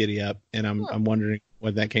hitch in his giddy up, and I'm wondering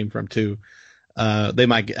where that came from too. They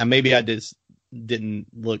might maybe I just didn't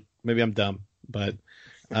look. Maybe I'm dumb, but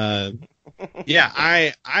I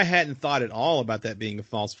hadn't thought at all about that being a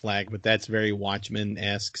false flag, but that's very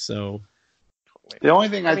Watchmen-esque. So. The only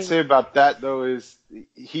thing I'd say about that, though, is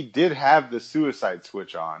he did have the suicide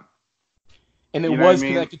switch on. And it was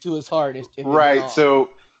connected to his heart. Right. So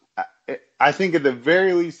I think at the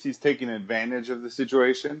very least he's taking advantage of the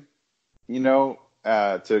situation, to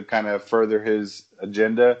kind of further his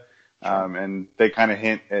agenda. And they kind of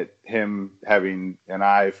hint at him having an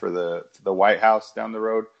eye for the White House down the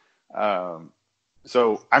road.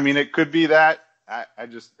 So, I mean, it could be that. I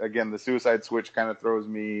just, again, the suicide switch kind of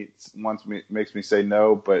makes me say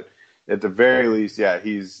no, but at the very least,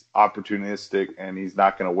 he's opportunistic and he's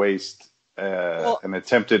not going to waste an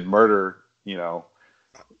attempted murder, if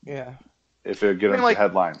it get into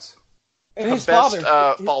headlines. And his best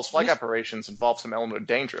father, false flag operations involve some element of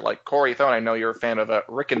danger. Like Corey Thone, I know you're a fan of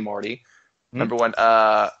Rick and Morty. Remember when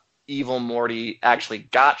evil Morty actually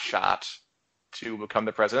got shot to become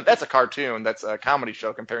the president? That's a cartoon. That's a comedy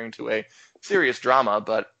show comparing to a serious drama,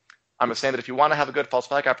 but I'm just saying that if you want to have a good false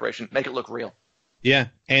flag operation, make it look real. Yeah,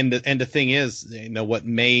 and the thing is, what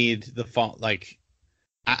made the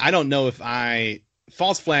I don't know if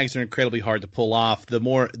false flags are incredibly hard to pull off.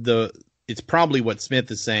 It's probably what Smith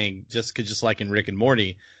is saying, just like in Rick and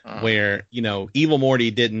Morty, where evil Morty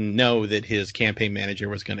didn't know that his campaign manager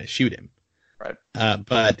was going to shoot him, right?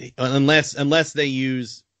 But unless they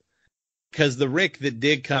use. Because the Rick that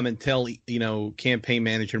did come and tell, campaign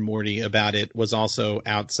manager Morty about it was also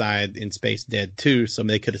outside in Space Dead 2, so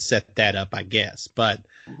they could have set that up, I guess. But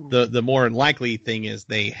the more likely thing is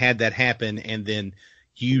they had that happen and then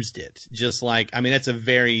used it. Just like, that's a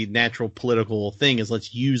very natural political thing is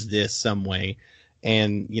let's use this some way.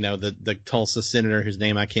 And, the Tulsa senator, whose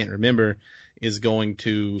name I can't remember, is going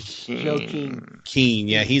to... Joe Keene. Keene,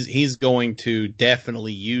 yeah. He's going to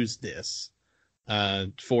definitely use this.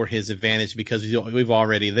 For his advantage, because they've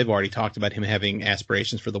already talked about him having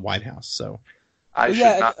aspirations for the White House. So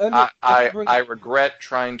I regret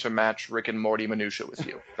trying to match Rick and Morty minutia with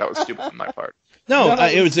you. That was stupid on my part. No,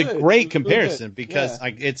 it was a great comparison because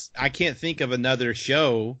I can't think of another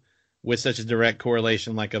show with such a direct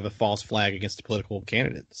correlation of a false flag against a political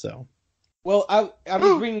candidate. So, well, I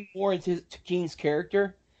was reading more into Keene's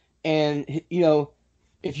character, and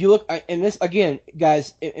if you look, and this again,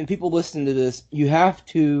 guys, and people listening to this, you have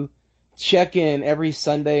to check in every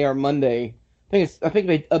Sunday or Monday. I think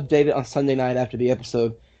they update it on Sunday night after the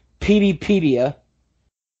episode. PDpedia.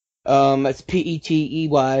 That's PETEY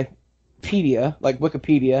pedia, like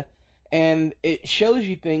Wikipedia, and it shows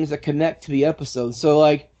you things that connect to the episode. So,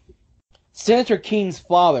 like, Senator Keene's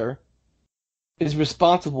father is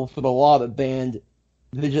responsible for the law that banned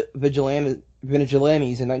vigilantes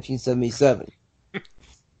in 1977.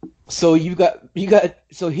 So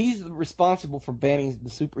so he's responsible for banning the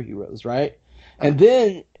superheroes, right? And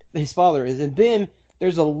then his father is, and then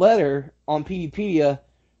there's a letter on PDpedia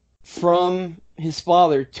from his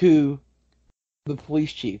father to the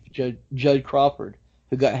police chief, Judd Crawford,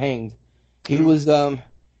 who got hanged. He was the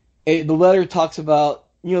letter talks about,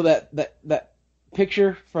 you know, that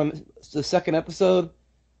picture from the second episode.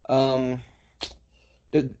 The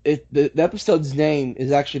episode's name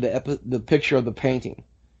is actually the picture of the painting.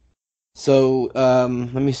 So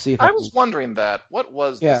let me see if I was wondering that. What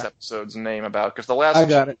was this Yeah. episode's name about? Because the last I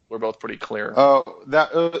got two it. were both pretty clear.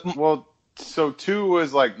 Oh, so 2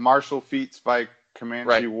 was like martial feats by Comanche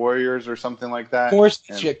Right. warriors or something like that.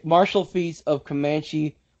 Horsemanship, martial feats of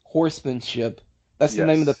Comanche horsemanship. That's the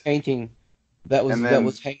name of the Yes. painting that was And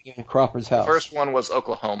then- hanging in Cropper's house. First one was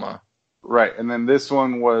Oklahoma. Right, and then this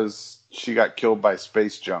one was she got killed by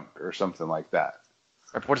space junk or something like that.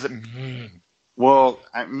 What does it mean? Well,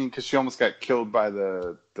 I mean, because she almost got killed by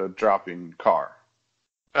the dropping car.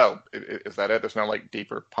 Oh, is that it? There's no like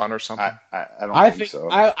deeper pun or something. I don't I think think so.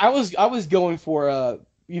 I was going for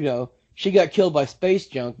she got killed by space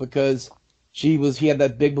junk because he had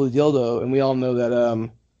that big blue dildo, and we all know that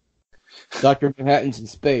Dr. Manhattan's in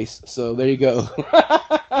space. So there you go.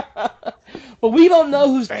 But we don't know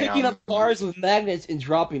who's Bam. picking up cars with magnets and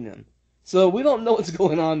dropping them. So we don't know what's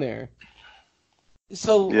going on there.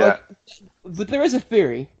 So Yeah. but there is a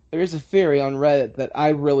theory. There is a theory on Reddit that I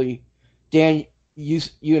really, Dan, you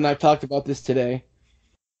and I talked about this today.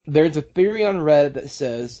 There's a theory on Reddit that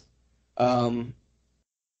says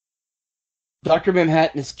Dr.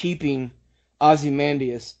 Manhattan is keeping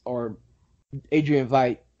Ozymandias or Adrian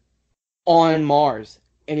Veidt on Mars.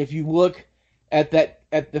 And if you look at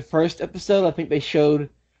the first episode, I think they showed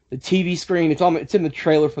the TV screen. It's in the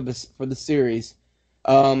trailer for the series.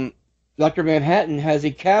 Dr. Manhattan has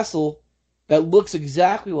a castle that looks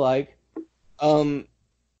exactly like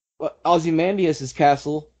Ozymandias'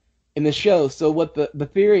 castle in the show. So what the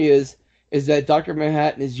theory is that Dr.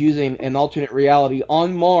 Manhattan is using an alternate reality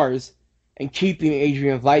on Mars and keeping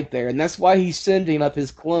Adrian Veidt there, and that's why he's sending up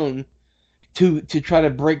his clone to try to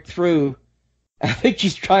break through. I think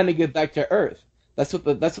he's trying to get back to Earth. That's what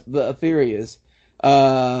the theory is.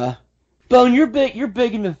 Bone, you're big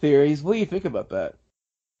into theories. What do you think about that?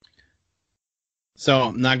 So,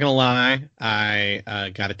 I'm not gonna lie,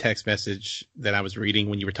 I got a text message that I was reading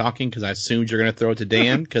when you were talking because I assumed you're gonna throw it to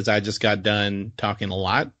Dan because I just got done talking a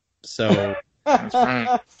lot. So,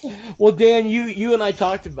 right. Well, Dan, you and I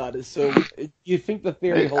talked about it. So, you think the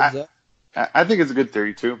theory holds up? I think it's a good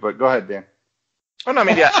theory too, but go ahead, Dan. Oh no, I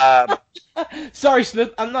mean yeah. Sorry,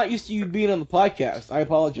 Smith. I'm not used to you being on the podcast. I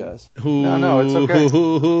apologize. No, it's okay.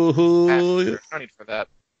 No need for that.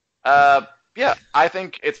 Yeah, I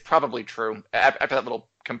think it's probably true. After that little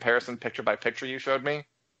comparison picture by picture you showed me,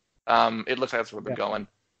 it looks like that's where they're going.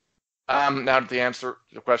 Now the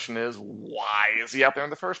question is, why is he out there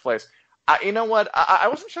in the first place? You know what? I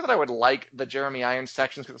wasn't sure that I would like the Jeremy Irons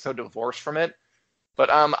sections because it's so divorced from it. But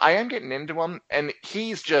I am getting into him, and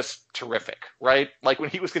he's just terrific, right? Like when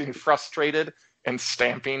he was getting frustrated and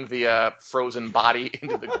stamping the frozen body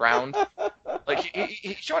into the ground. Like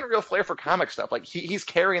he's showing a real flair for comic stuff. Like he's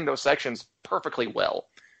carrying those sections perfectly well.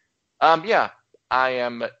 Yeah, I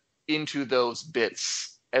am into those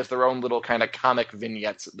bits as their own little kind of comic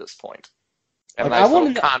vignettes at this point. And Like, a nice I wanna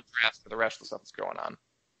little know- contrast to the rest of the stuff that's going on.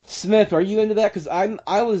 Smith, are you into that? Because I'm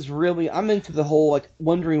into the whole like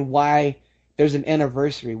wondering why there's an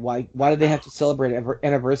anniversary. Why do they have to celebrate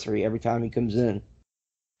anniversary every time he comes in?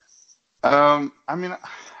 I mean,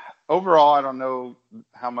 overall, I don't know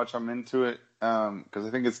how much I'm into it because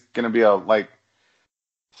I think it's going to be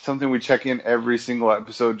something we check in every single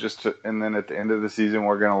episode and then at the end of the season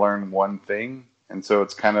we're going to learn one thing, and so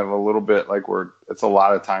it's kind of a little bit like it's a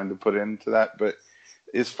lot of time to put into that. But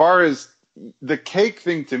as far as the cake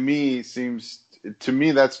thing, it's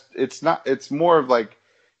more of like,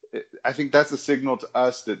 I think that's a signal to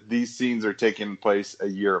us that these scenes are taking place a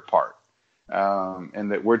year apart.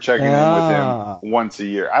 And that we're checking in with him once a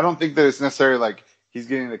year. I don't think that it's necessarily like he's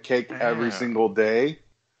getting the cake every single day.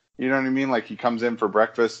 You know what I mean? Like he comes in for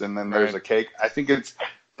breakfast and then there's a cake. I think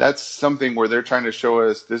that's something where they're trying to show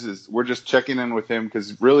us we're just checking in with him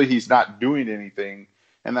because really he's not doing anything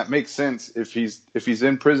and that makes sense if he's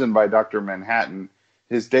in prison by Dr. Manhattan,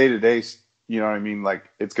 his day-to-day, you know what I mean, like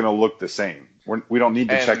it's going to look the same. We don't need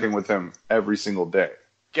to check in with him every single day.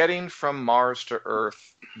 Getting from Mars to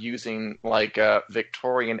Earth using like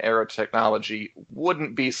Victorian era technology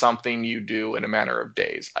wouldn't be something you do in a matter of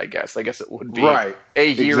days, I guess. I guess it would be a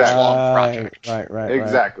years-long project. Right.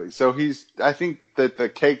 Exactly. So I think that the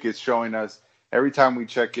cake is showing us every time we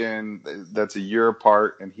check in, that's a year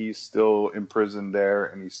apart, and he's still imprisoned there,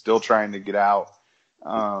 and he's still trying to get out.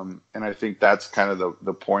 And I think that's kind of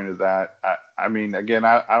the point of that. I mean, again,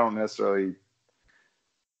 I don't necessarily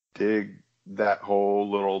dig that whole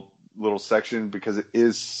little section because it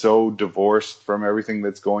is so divorced from everything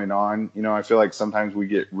that's going on. You know, I feel like sometimes we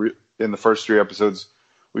get in the first 3 episodes,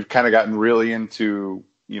 we've kind of gotten really into,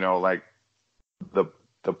 you know, like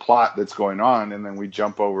the plot that's going on, and then we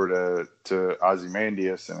jump over to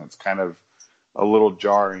Ozymandias, and it's kind of a little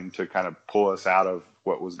jarring to kind of pull us out of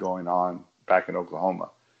what was going on back in Oklahoma.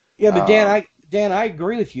 Yeah, but Dan, I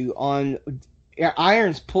agree with you on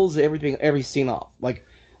Irons pulls every scene off. Like,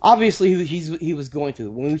 obviously he was going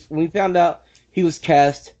to. When we found out he was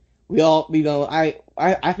cast, we all, you know,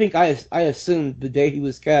 I think I assumed the day he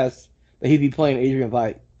was cast that he'd be playing Adrian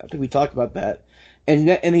Veidt. I think we talked about that.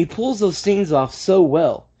 And he pulls those scenes off so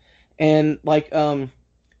well. And like the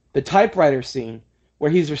typewriter scene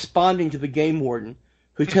where he's responding to the game warden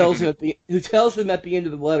who tells him at the end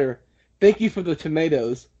of the letter, "Thank you for the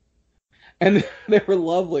tomatoes." And they were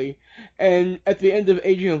lovely. And at the end of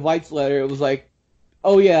Adrian Veidt's letter, it was like,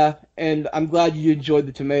 "Oh yeah, and I'm glad you enjoyed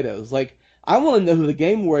the tomatoes." Like, I want to know who the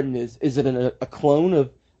game warden is. Is it a clone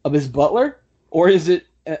of his butler, or is it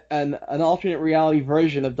an alternate reality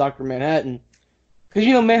version of Dr. Manhattan? Because,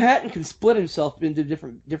 you know, Manhattan can split himself into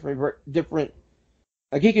different,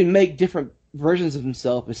 like he can make different versions of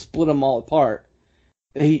himself and split them all apart.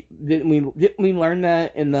 Didn't we learn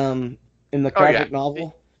that in the graphic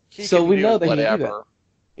novel? So we know that he did that.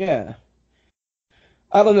 Yeah.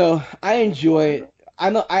 I don't know. I enjoy it.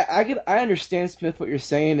 I know. I understand, Smith, what you're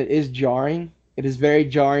saying. It is jarring. It is very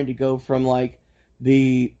jarring to go from like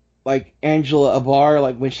Angela Abar,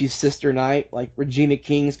 like when she's Sister Night, like Regina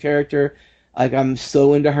King's character. Like, I'm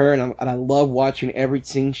so into her, and I love watching every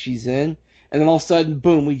scene she's in. And then all of a sudden,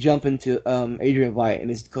 boom, we jump into Adrian Veidt,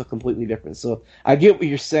 and it's completely different. So I get what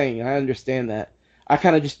you're saying. I understand that. I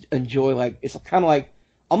kind of just enjoy, like, it's kind of like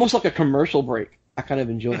almost like a commercial break. I kind of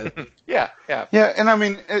enjoy it. Yeah. And I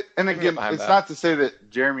mean, it's not to say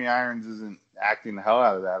that Jeremy Irons isn't acting the hell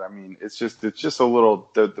out of that. I mean, it's just a little,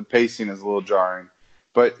 the pacing is a little jarring,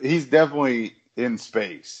 but he's definitely in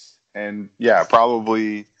space, and yeah,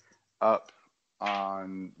 probably up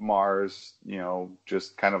on Mars, you know,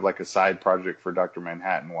 just kind of like a side project for Dr.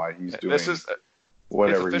 Manhattan while he's doing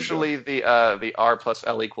whatever. It's officially the R plus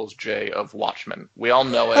L equals J of Watchmen. We all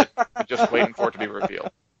know it. We're just waiting for it to be revealed.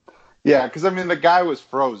 Yeah, because I mean, the guy was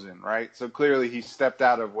frozen, right? So clearly he stepped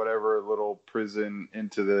out of whatever little prison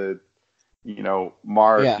into the, you know,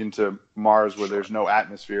 into Mars where there's no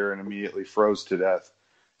atmosphere, and immediately froze to death.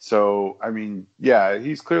 So, I mean, yeah,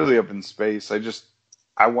 he's clearly up in space.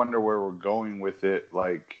 I wonder where we're going with it,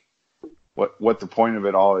 like what the point of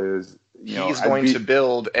it all is. He's going to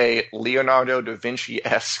build a Leonardo da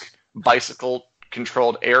Vinci-esque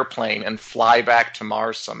bicycle-controlled airplane and fly back to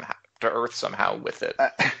Mars somehow, to Earth somehow with it.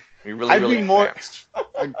 Really advanced.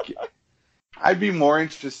 I'd be more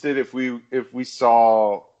interested if we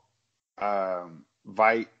saw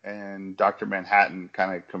Veidt and Dr. Manhattan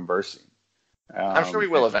kind of conversing. I'm sure we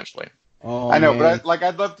will eventually. Oh, I know, man. But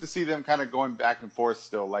I'd love to see them kind of going back and forth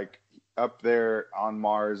still, like up there on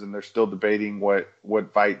Mars, and they're still debating what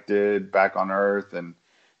Veidt did back on Earth and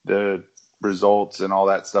the results and all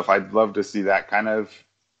that stuff. I'd love to see that kind of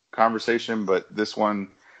conversation, but this one,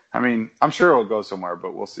 I mean, I'm sure it'll go somewhere,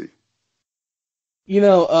 but we'll see. You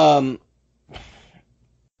know,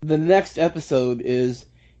 the next episode is,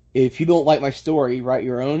 if you don't like my story, write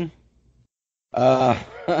your own.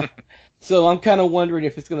 So I'm kind of wondering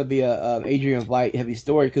if it's going to be a Adrian Veidt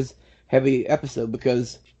heavy episode,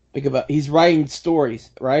 because think about, he's writing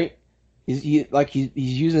stories, right? He's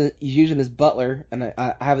using his butler, and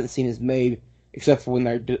I haven't seen his maid except for when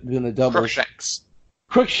they're doing the double.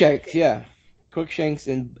 Crookshanks, yeah, Crookshanks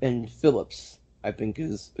and Phillips, I think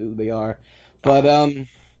is who they are. But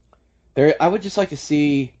I would just like to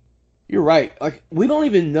see. You're right. Like, we don't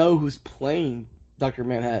even know who's playing Dr.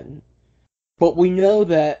 Manhattan. But we know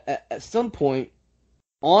that at some point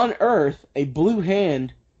on Earth, a blue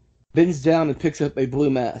hand bends down and picks up a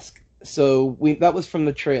blue mask. So that was from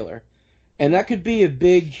the trailer. And that could be a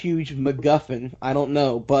big, huge MacGuffin. I don't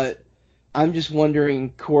know. But I'm just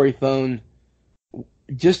wondering, Corey Thone,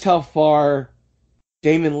 just how far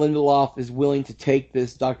Damon Lindelof is willing to take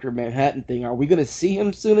this Dr. Manhattan thing. Are we going to see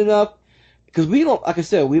him soon enough? Because we don't, like I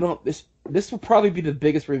said, we don't. This will probably be the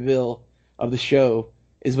biggest reveal of the show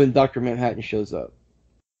is when Dr. Manhattan shows up.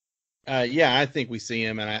 Yeah, I think we see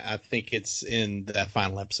him, and I think it's in that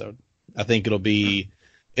final episode. I think it'll be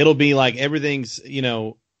like everything's,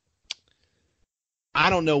 I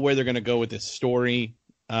don't know where they're going to go with this story.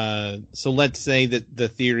 So let's say that the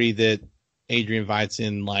theory that Adrian Veidt's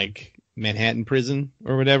in like Manhattan prison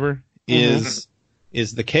or whatever is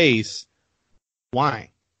the case. Why?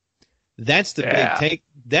 That's the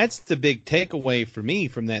That's the big takeaway for me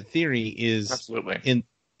from that theory is absolutely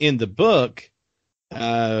in the book.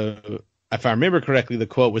 If I remember correctly, the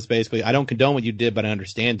quote was basically, "I don't condone what you did, but I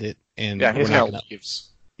understand it." And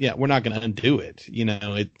we're not going to undo it.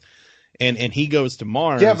 And he goes to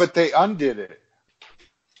Mars. Yeah, but they undid it.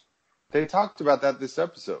 They talked about that this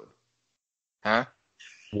episode. Huh?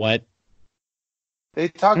 What? They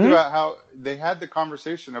talked about how they had the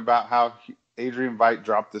conversation about how Adrian Veidt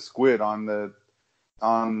dropped the squid on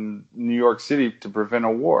New York City to prevent a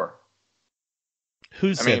war.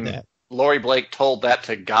 Who said that? Laurie Blake told that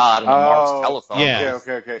to God on the Mars telephone. Yeah.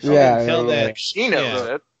 Okay. That she knows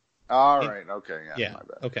it. All right. Okay. Yeah. My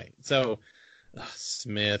bad. Okay. So,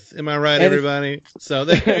 Smith, am I right, everybody? So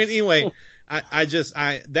anyway,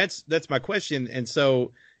 that's my question. And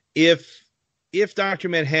so, if Dr.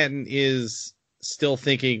 Manhattan is still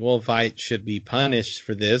thinking, well, Veidt should be punished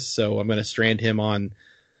for this, so I'm going to strand him on,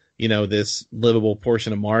 this livable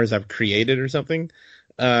portion of Mars I've created or something,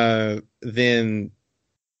 then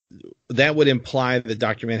that would imply that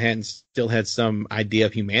Dr. Manhattan still had some idea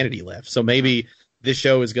of humanity left. So maybe this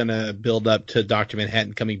show is going to build up to Dr.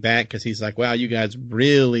 Manhattan coming back because he's like, wow, you guys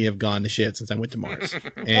really have gone to shit since I went to Mars.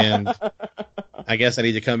 And I guess I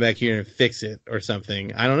need to come back here and fix it or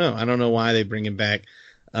something. I don't know. I don't know why they bring him back.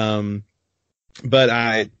 But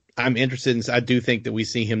I'm interested in, I do think that we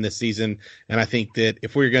see him this season. And I think that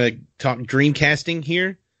if we're going to talk dreamcasting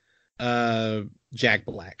here, Jack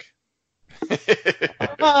Black.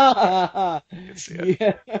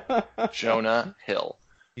 Yeah. Jonah Hill.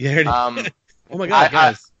 Yeah. Oh my God,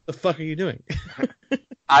 guys. What the fuck are you doing?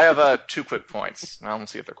 I have 2 quick points. Now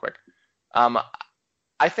let's see if they're quick. I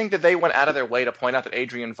think that they went out of their way to point out that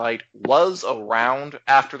Adrian Veidt was around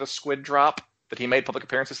after the squid drop, that he made public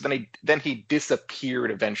appearances, then he disappeared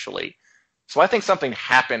eventually. So I think something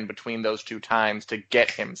happened between those 2 times to get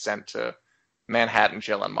him sent to Manhattan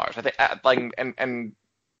jail on Mars. I think and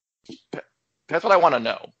that's what I want to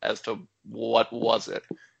know as to what was it.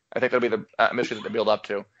 I think that'll be the mystery that they build up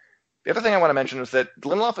to. The other thing I want to mention is that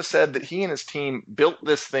Lindelof has said that he and his team built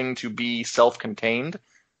this thing to be self-contained,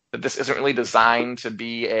 that this isn't really designed to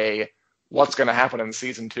be a what's going to happen in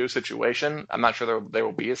season 2 situation. I'm not sure there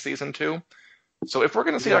will be a season 2. So if we're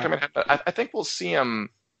going to see Dr. Manhattan, I think we'll see him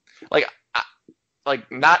like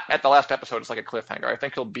not at the last episode. It's like a cliffhanger. I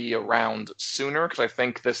think he'll be around sooner because I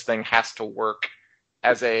think this thing has to work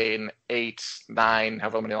as an 8, 9,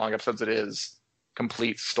 however many long episodes it is,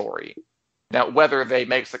 complete story. Now, whether they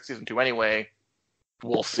make season 2 anyway,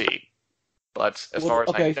 we'll see. But as far as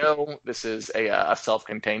I know, this is a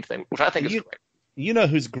self-contained thing, which I think is great. You know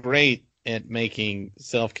who's great at making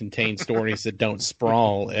self-contained stories that don't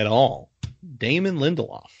sprawl at all? Damon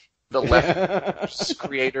Lindelof. The Leftovers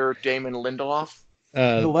creator, Damon Lindelof.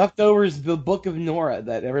 The Leftovers, the Book of Nora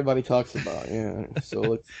that everybody talks about. Yeah.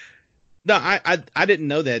 So it's... No, I didn't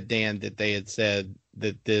know that, Dan, that they had said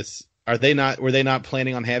that this. Were they not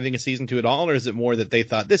planning on having a season 2 at all, or is it more that they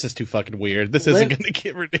thought this is too fucking weird? This isn't going to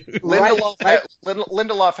get renewed.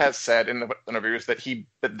 Lindelof has said in the interviews that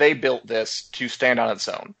they built this to stand on its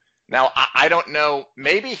own. Now I don't know.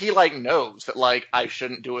 Maybe he knows that I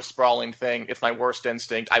shouldn't do a sprawling thing. It's my worst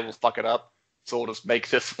instinct. I will fuck it up. So we'll just make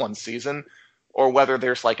this one season, or whether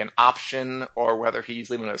there's an option, or whether he's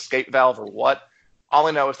leaving an escape valve or what. All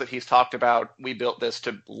I know is that he's talked about we built this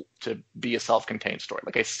to be a self-contained story,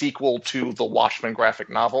 like a sequel to the Watchmen graphic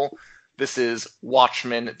novel. This is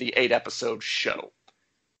Watchmen, the 8-episode show.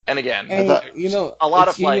 And again, a lot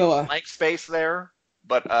of blank space there,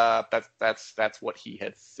 but that's what he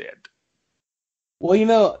had said.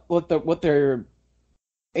 Well, what their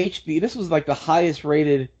HBO, this was the highest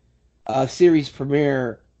rated series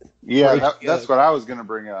premiere. Yeah, that's what I was going to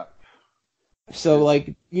bring up. So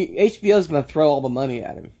HBO's gonna throw all the money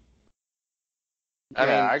at him.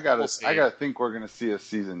 I gotta think we're gonna see a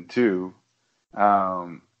season 2.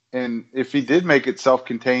 And if he did make it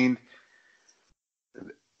self-contained,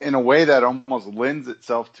 in a way that almost lends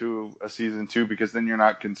itself to a season 2, because then you're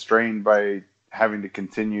not constrained by having to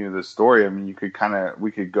continue the story. I mean,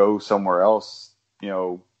 we could go somewhere else,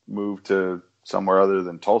 move to somewhere other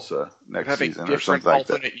than Tulsa next Have a season or different something like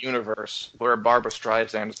that. alternate universe where Barbara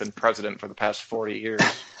Streisand has been president for the past 40 years.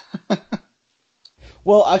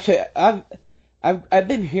 Well, actually, I've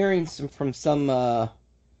been hearing from some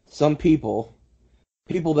people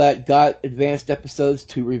that got advanced episodes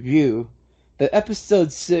to review, that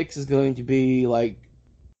episode 6 is going to be like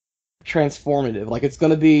transformative. Like it's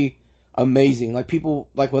going to be amazing. Like people,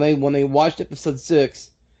 like when they watched episode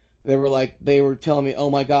 6, they were telling me,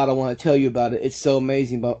 "Oh my God, I want to tell you about it. It's so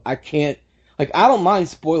amazing, but I can't." Like I don't mind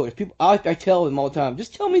spoilers. People, I tell them all the time,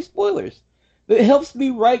 just tell me spoilers. It helps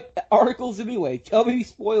me write articles anyway. Tell me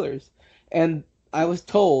spoilers. And I was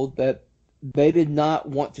told that they did not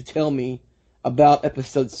want to tell me about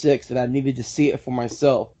episode 6, that I needed to see it for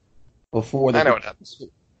myself before. I know what happens.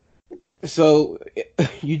 So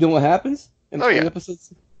you know what happens in Oh, yeah. episode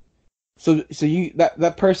 6? So you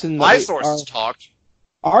that person. My sources talked.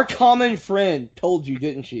 Our common friend told you,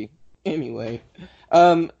 didn't she? Anyway,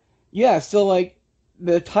 yeah. So like,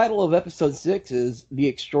 the title of episode 6 is The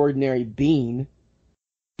Extraordinary Being,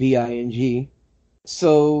 B-I-N-G.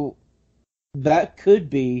 So that could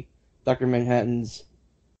be Dr. Manhattan's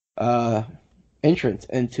entrance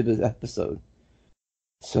into this episode.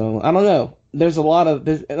 So I don't know. There's a lot of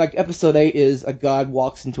like episode 8 is a god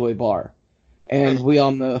walks into a bar, and we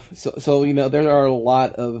all know. So you know there are a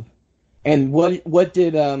lot of. And what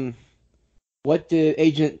did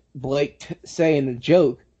Agent Blake say in the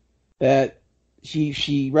joke, that she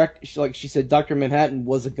said Dr. Manhattan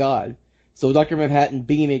was a god. So Dr. Manhattan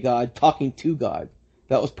being a god, talking to God,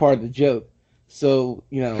 that was part of the joke. So,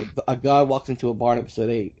 you know, a god walks into a bar in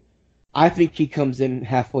episode 8. I think he comes in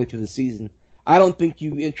halfway through the season. I don't think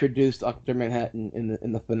you introduce Dr. Manhattan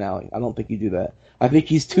in the finale. I don't think you do that. I think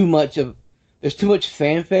there's too much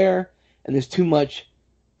fanfare, and there's too much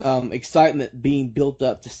excitement being built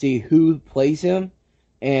up to see who plays him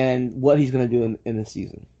and what he's going to do in the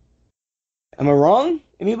season. Am I wrong?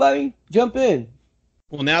 Anybody? Jump in.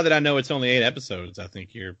 Well, now that I know it's only 8 episodes, I think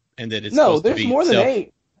and that it's No, supposed to there's be more than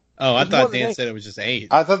 8. Oh, I There's more thought than Dan 8. said it was just 8.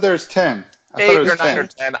 I thought there was 10. I thought 8 it was or 9 or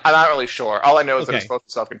 10. I'm not really sure. All I know is that Okay. it's supposed to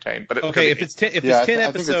be self-contained. But Okay, if it's 10, I think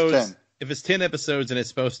episodes, it's 10. if it's 10 episodes and it's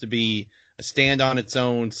supposed to be a stand on its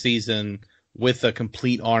own season with a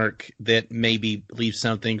complete arc that maybe leaves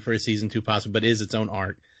something for a season 2 possible, but is its own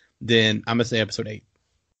arc, then I'm gonna say episode 8.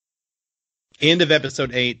 End of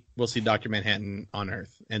episode 8, we'll see Dr. Manhattan on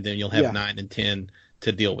Earth, and then you'll have 9 and 10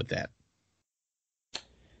 to deal with that.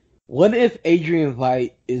 What if Adrian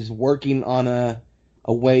Veidt is working on a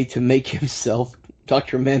way to make himself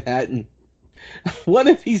Dr. Manhattan? What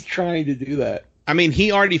if he's trying to do that? I mean,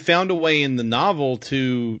 he already found a way in the novel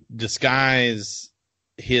to disguise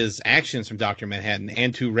his actions from Dr. Manhattan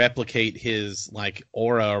and to replicate his like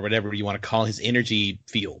aura or whatever you want to call his energy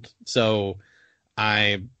field. So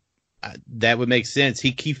that would make sense.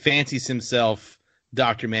 He fancies himself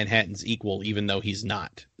Dr. Manhattan's equal, even though he's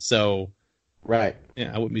not. So, Right.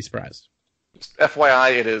 yeah, I wouldn't be surprised.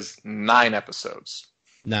 FYI, it is 9 episodes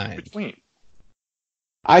 9. between.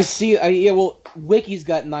 I see. Yeah. Well, Wiki's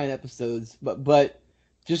got 9 episodes, but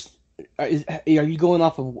just are you going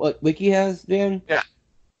off of what Wiki has, Dan? Yeah.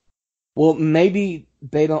 Well, maybe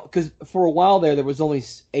they don't, because for a while there was only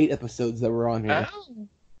 8 episodes that were on here,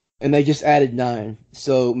 and they just added 9.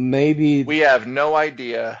 So maybe We have no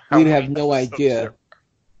idea. How we'd many have no episodes idea.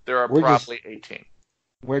 There are We're probably 18.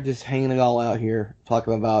 We're just hanging it all out here,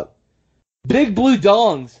 talking about big blue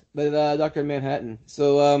dongs, but Dr. Manhattan.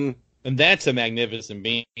 So And that's a magnificent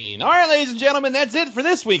being. All right, ladies and gentlemen, that's it for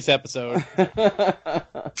this week's episode.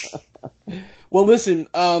 well, listen,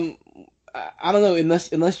 I don't know,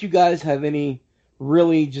 unless you guys have any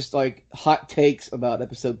really just like hot takes about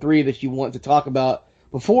episode 3 that you want to talk about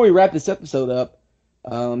before we wrap this episode up,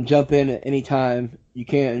 jump in at any time you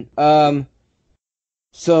can.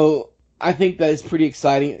 So I think that is pretty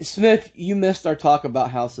exciting. Smith, you missed our talk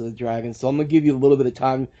about House of the Dragon, so I'm gonna give you a little bit of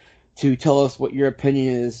time to tell us what your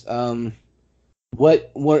opinion is.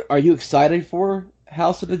 What are you excited for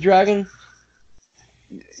House of the Dragon?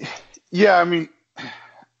 Yeah, I mean,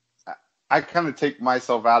 I kind of take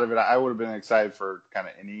myself out of it. I would have been excited for kind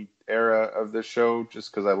of any era of the show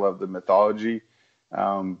just because I love the mythology.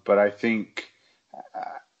 But I think,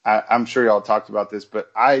 I'm sure y'all talked about this,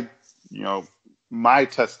 but my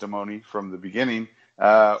testimony from the beginning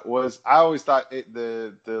was I always thought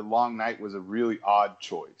the Long Night was a really odd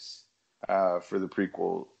choice for the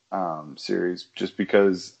prequel series, just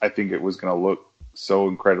because I think it was going to look so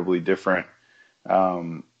incredibly different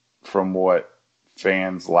from what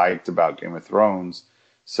fans liked about Game of Thrones.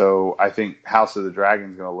 So I think House of the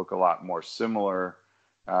Dragon is going to look a lot more similar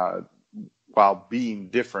while being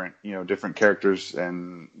different, different characters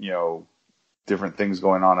and, different things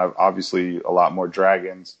going on. Obviously, a lot more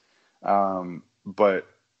dragons, but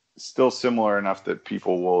still similar enough that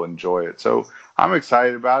people will enjoy it. So I'm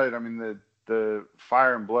excited about it. I mean, the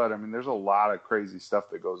Fire and Blood, I mean, there's a lot of crazy stuff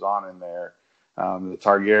that goes on in there. The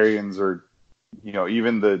Targaryens are,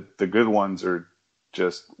 even the good ones are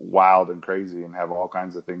just wild and crazy and have all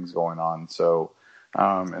kinds of things going on. So,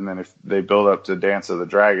 and then if they build up to Dance of the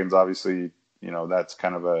Dragons, obviously, that's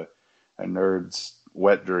kind of a nerd's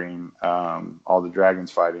wet dream, all the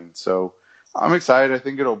dragons fighting. So I'm excited. I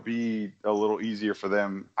think it'll be a little easier for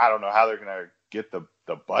them. I don't know how they're going to get the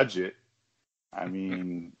budget. I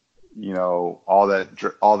mean, all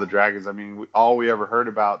the dragons. I mean, all we ever heard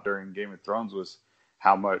about during Game of Thrones was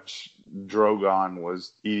how much Drogon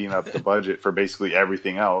was eating up the budget for basically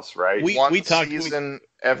everything else, right? We talked season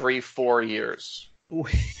every 4 years.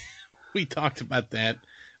 We talked about that,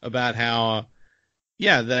 about how,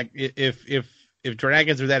 that if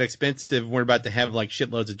dragons are that expensive, we're about to have like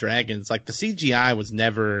shitloads of dragons. Like the CGI was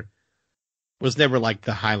never like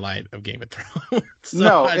the highlight of Game of Thrones.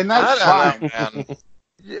 So and that's fine.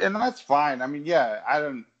 And that's fine. I mean,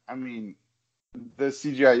 the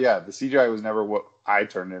CGI was never what I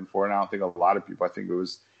turned in for, and I don't think a lot of people. I think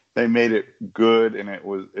they made it good, and it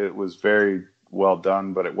was very well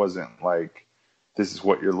done, but it wasn't like this is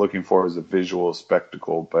what you're looking for as a visual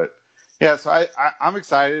spectacle. But yeah, so I'm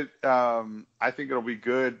excited. I think it'll be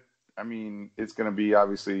good. I mean, it's going to be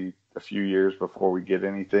obviously a few years before we get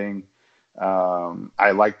anything.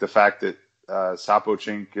 I like the fact that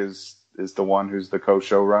Sapochnik is the one who's the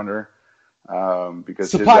co-showrunner,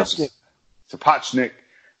 because Sapochnik,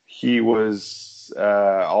 he was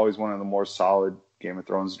always one of the more solid Game of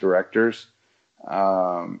Thrones directors,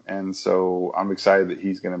 and so I'm excited that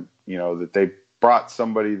he's going to, that they brought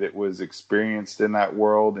somebody that was experienced in that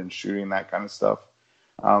world and shooting that kind of stuff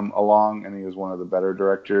along, and he was one of the better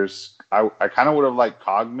directors. I kind of would have liked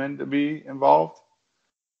Cogman to be involved,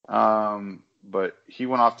 but he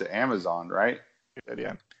went off to Amazon, right?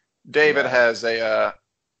 Yeah. David has a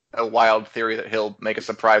wild theory that he'll make a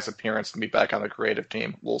surprise appearance and be back on the creative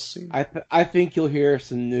team. We'll see. I think you'll hear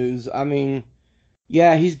some news. I mean,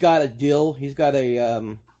 yeah, he's got a deal. He's got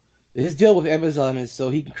his deal with Amazon is so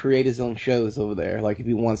he can create his own shows over there, like if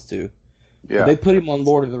he wants to. Yeah. But they put him on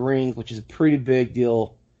Lord of the Rings, which is a pretty big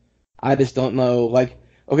deal. I just don't know. Like,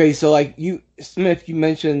 okay, so like Smith, you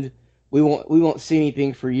mentioned we won't see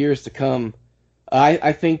anything for years to come.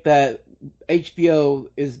 I think that HBO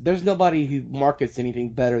there's nobody who markets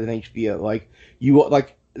anything better than HBO. Like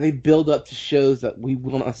they build up to shows that we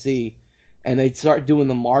will not see, and they start doing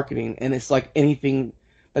the marketing, and it's like anything.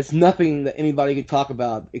 That's nothing that anybody can talk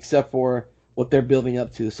about except for what they're building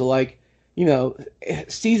up to. So like,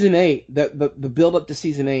 season 8, the build up to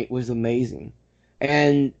season 8 was amazing,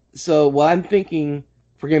 and so what I'm thinking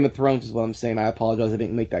for Game of Thrones is what I'm saying. I apologize I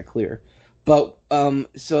didn't make that clear. But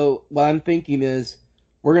so what I'm thinking is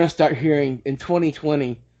we're going to start hearing in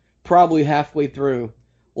 2020, probably halfway through,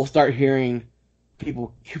 we'll start hearing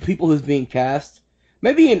people who's being cast.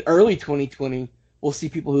 Maybe in early 2020, we'll see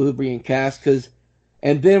people who are being cast,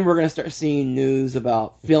 and then we're going to start seeing news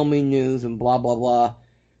about filming news and blah, blah, blah.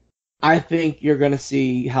 I think you're going to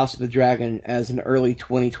see House of the Dragon as an early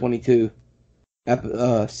 2022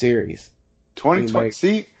 series. 2020.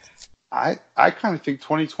 See, I kind of think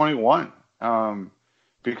 2021,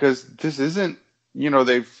 because this isn't,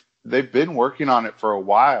 they've been working on it for a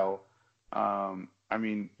while. I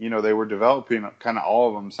mean, they were developing kind of all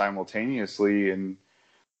of them simultaneously, and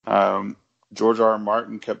George R.R.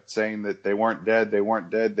 Martin kept saying that they weren't dead. They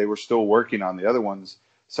were still working on the other ones.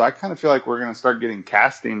 So I kind of feel like we're going to start getting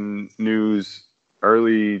casting news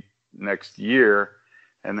early next year,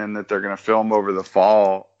 and then that they're going to film over the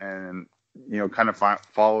fall and, kind of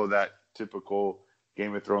follow that typical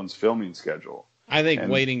Game of Thrones filming schedule. I think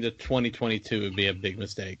waiting to 2022 would be a big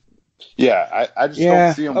mistake. Yeah, I just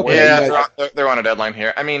don't see them waiting. Yeah, they're on a deadline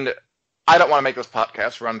here. I mean, I don't want to make this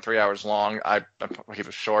podcast run 3 hours long. I'll keep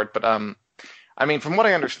it short, but I mean, from what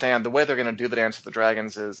I understand, the way they're going to do the Dance of the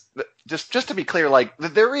Dragons is just to be clear, like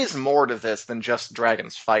there is more to this than just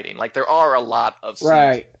dragons fighting. Like there are a lot of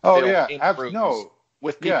scenes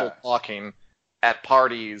with people talking at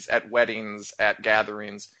parties, at weddings, at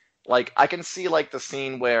gatherings. Like I can see like the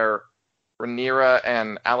scene where Rhaenyra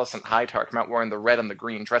and Alicent Hightower come out wearing the red and the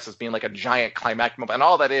green dresses, being like a giant climactic moment, and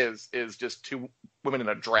all that is just two women in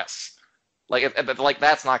a dress. Like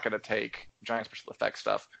that's not going to take giant special effects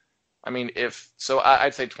stuff. I mean,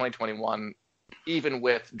 I'd say 2021, even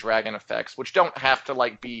with dragon effects, which don't have to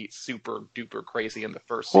like be super duper crazy in the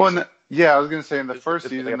first season. I was going to say in the first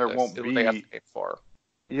season there won't be. They have to pay for.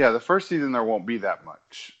 Yeah, the first season there won't be that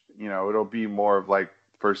much. It'll be more of like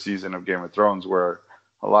first season of Game of Thrones, where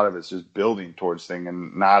a lot of it's just building towards thing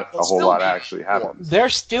and not a Well, whole still- lot actually happens. There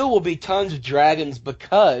still will be tons of dragons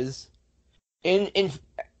because in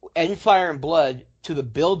Fire and Blood, to the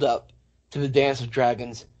build up to the Dance of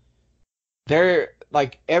Dragons, they're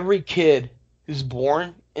like every kid who's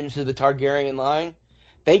born into the Targaryen line,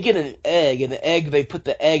 they get an egg, and they put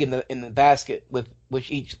the egg in the basket with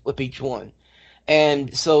each one,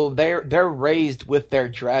 and so they're raised with their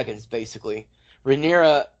dragons basically.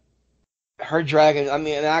 Rhaenyra, her dragon. I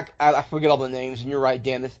mean, and I forget all the names, and you're right,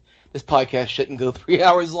 Dan. This podcast shouldn't go 3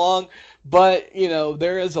 hours long, but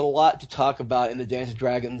there is a lot to talk about in the Dance of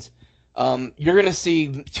Dragons. You're gonna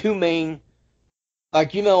see two main,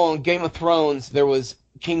 like on Game of Thrones, there was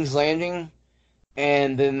King's Landing,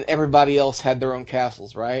 and then everybody else had their own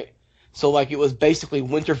castles, right? So like it was basically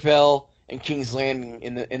Winterfell and King's Landing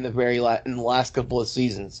in the last couple of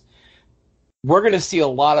seasons. We're gonna see a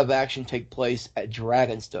lot of action take place at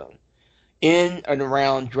Dragonstone, in and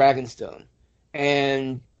around Dragonstone,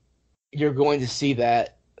 and you're going to see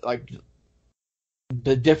that like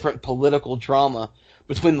the different political drama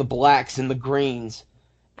between the blacks and the greens,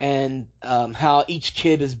 and how each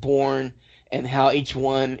kid is born, and how each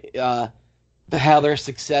one how their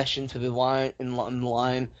succession to the line in the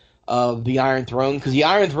line of the Iron Throne, because the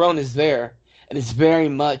Iron Throne is there, and it's very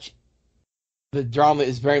much the drama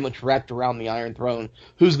is very much wrapped around the Iron Throne.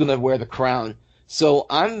 Who's going to wear the crown? So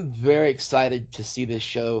I'm very excited to see this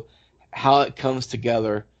show, how it comes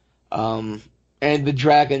together. And the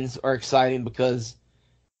dragons are exciting because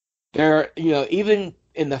they're, even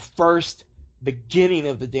in the first beginning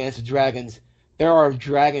of the Dance of Dragons, there are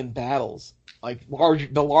dragon battles. Like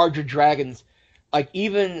the larger dragons, like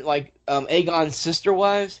even like Aegon's sister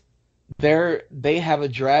wives, they have a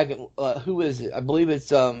dragon. Who is it? I believe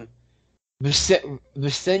it's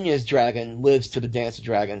Visenya's dragon lives to the Dance of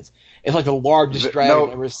Dragons. It's like the largest dragon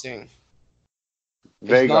I've ever seen.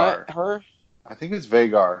 Vhagar. It's not her? I think it's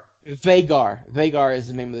Vhagar. Vhagar. Vhagar is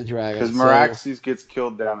the name of the dragon. Because Meraxes gets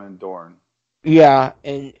killed down in Dorne. Yeah,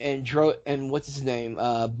 and what's his name?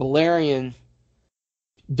 Balerion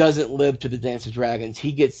doesn't live to the Dance of Dragons.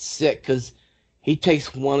 He gets sick because he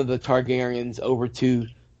takes one of the Targaryens over to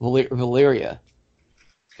Valyria,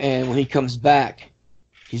 and when he comes back,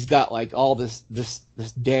 he's got like all this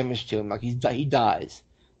damage to him. Like he dies.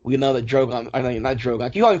 We know that Drogon. I know not Drogon. I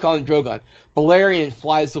keep on calling him Drogon. Balerion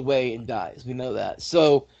flies away and dies. We know that.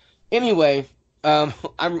 So anyway, I'm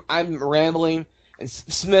rambling. And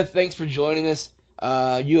Smith, thanks for joining us.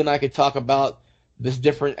 You and I could talk about this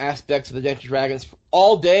different aspects of the Dance of Dragons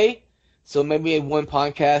all day. So maybe in one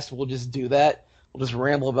podcast we'll just do that. We'll just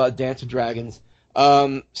ramble about Dance of Dragons.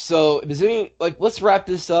 So if there's any let's wrap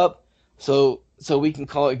this up so we can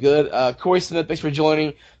call it good. Corey Smith, thanks for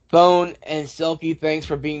joining. Bone and Selkie, thanks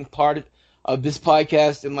for being part of this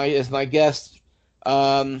podcast and as my guest.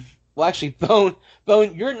 Well, actually, Bone,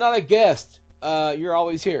 you're not a guest. You're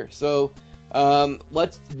always here. So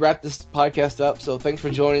let's wrap this podcast up. So thanks for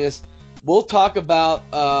joining us. We'll talk about.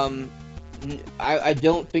 I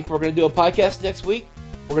don't think we're going to do a podcast next week.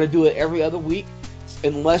 We're going to do it every other week,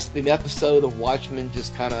 unless the episode of Watchmen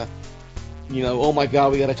just kind of, oh my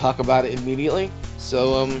God, we got to talk about it immediately.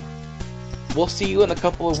 So we'll see you in a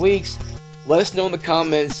couple of weeks. Let us know in the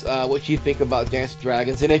comments what you think about Dance of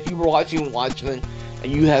Dragons, and if you were watching Watchmen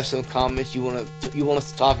and you have some comments you want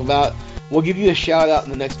us to talk about, we'll give you a shout out in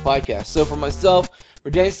the next podcast. So for myself, for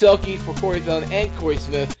Dan Selkie, for Corey Thune, and Corey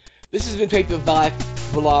Smith, this has been Take the Back,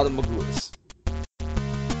 Vlad Magulis.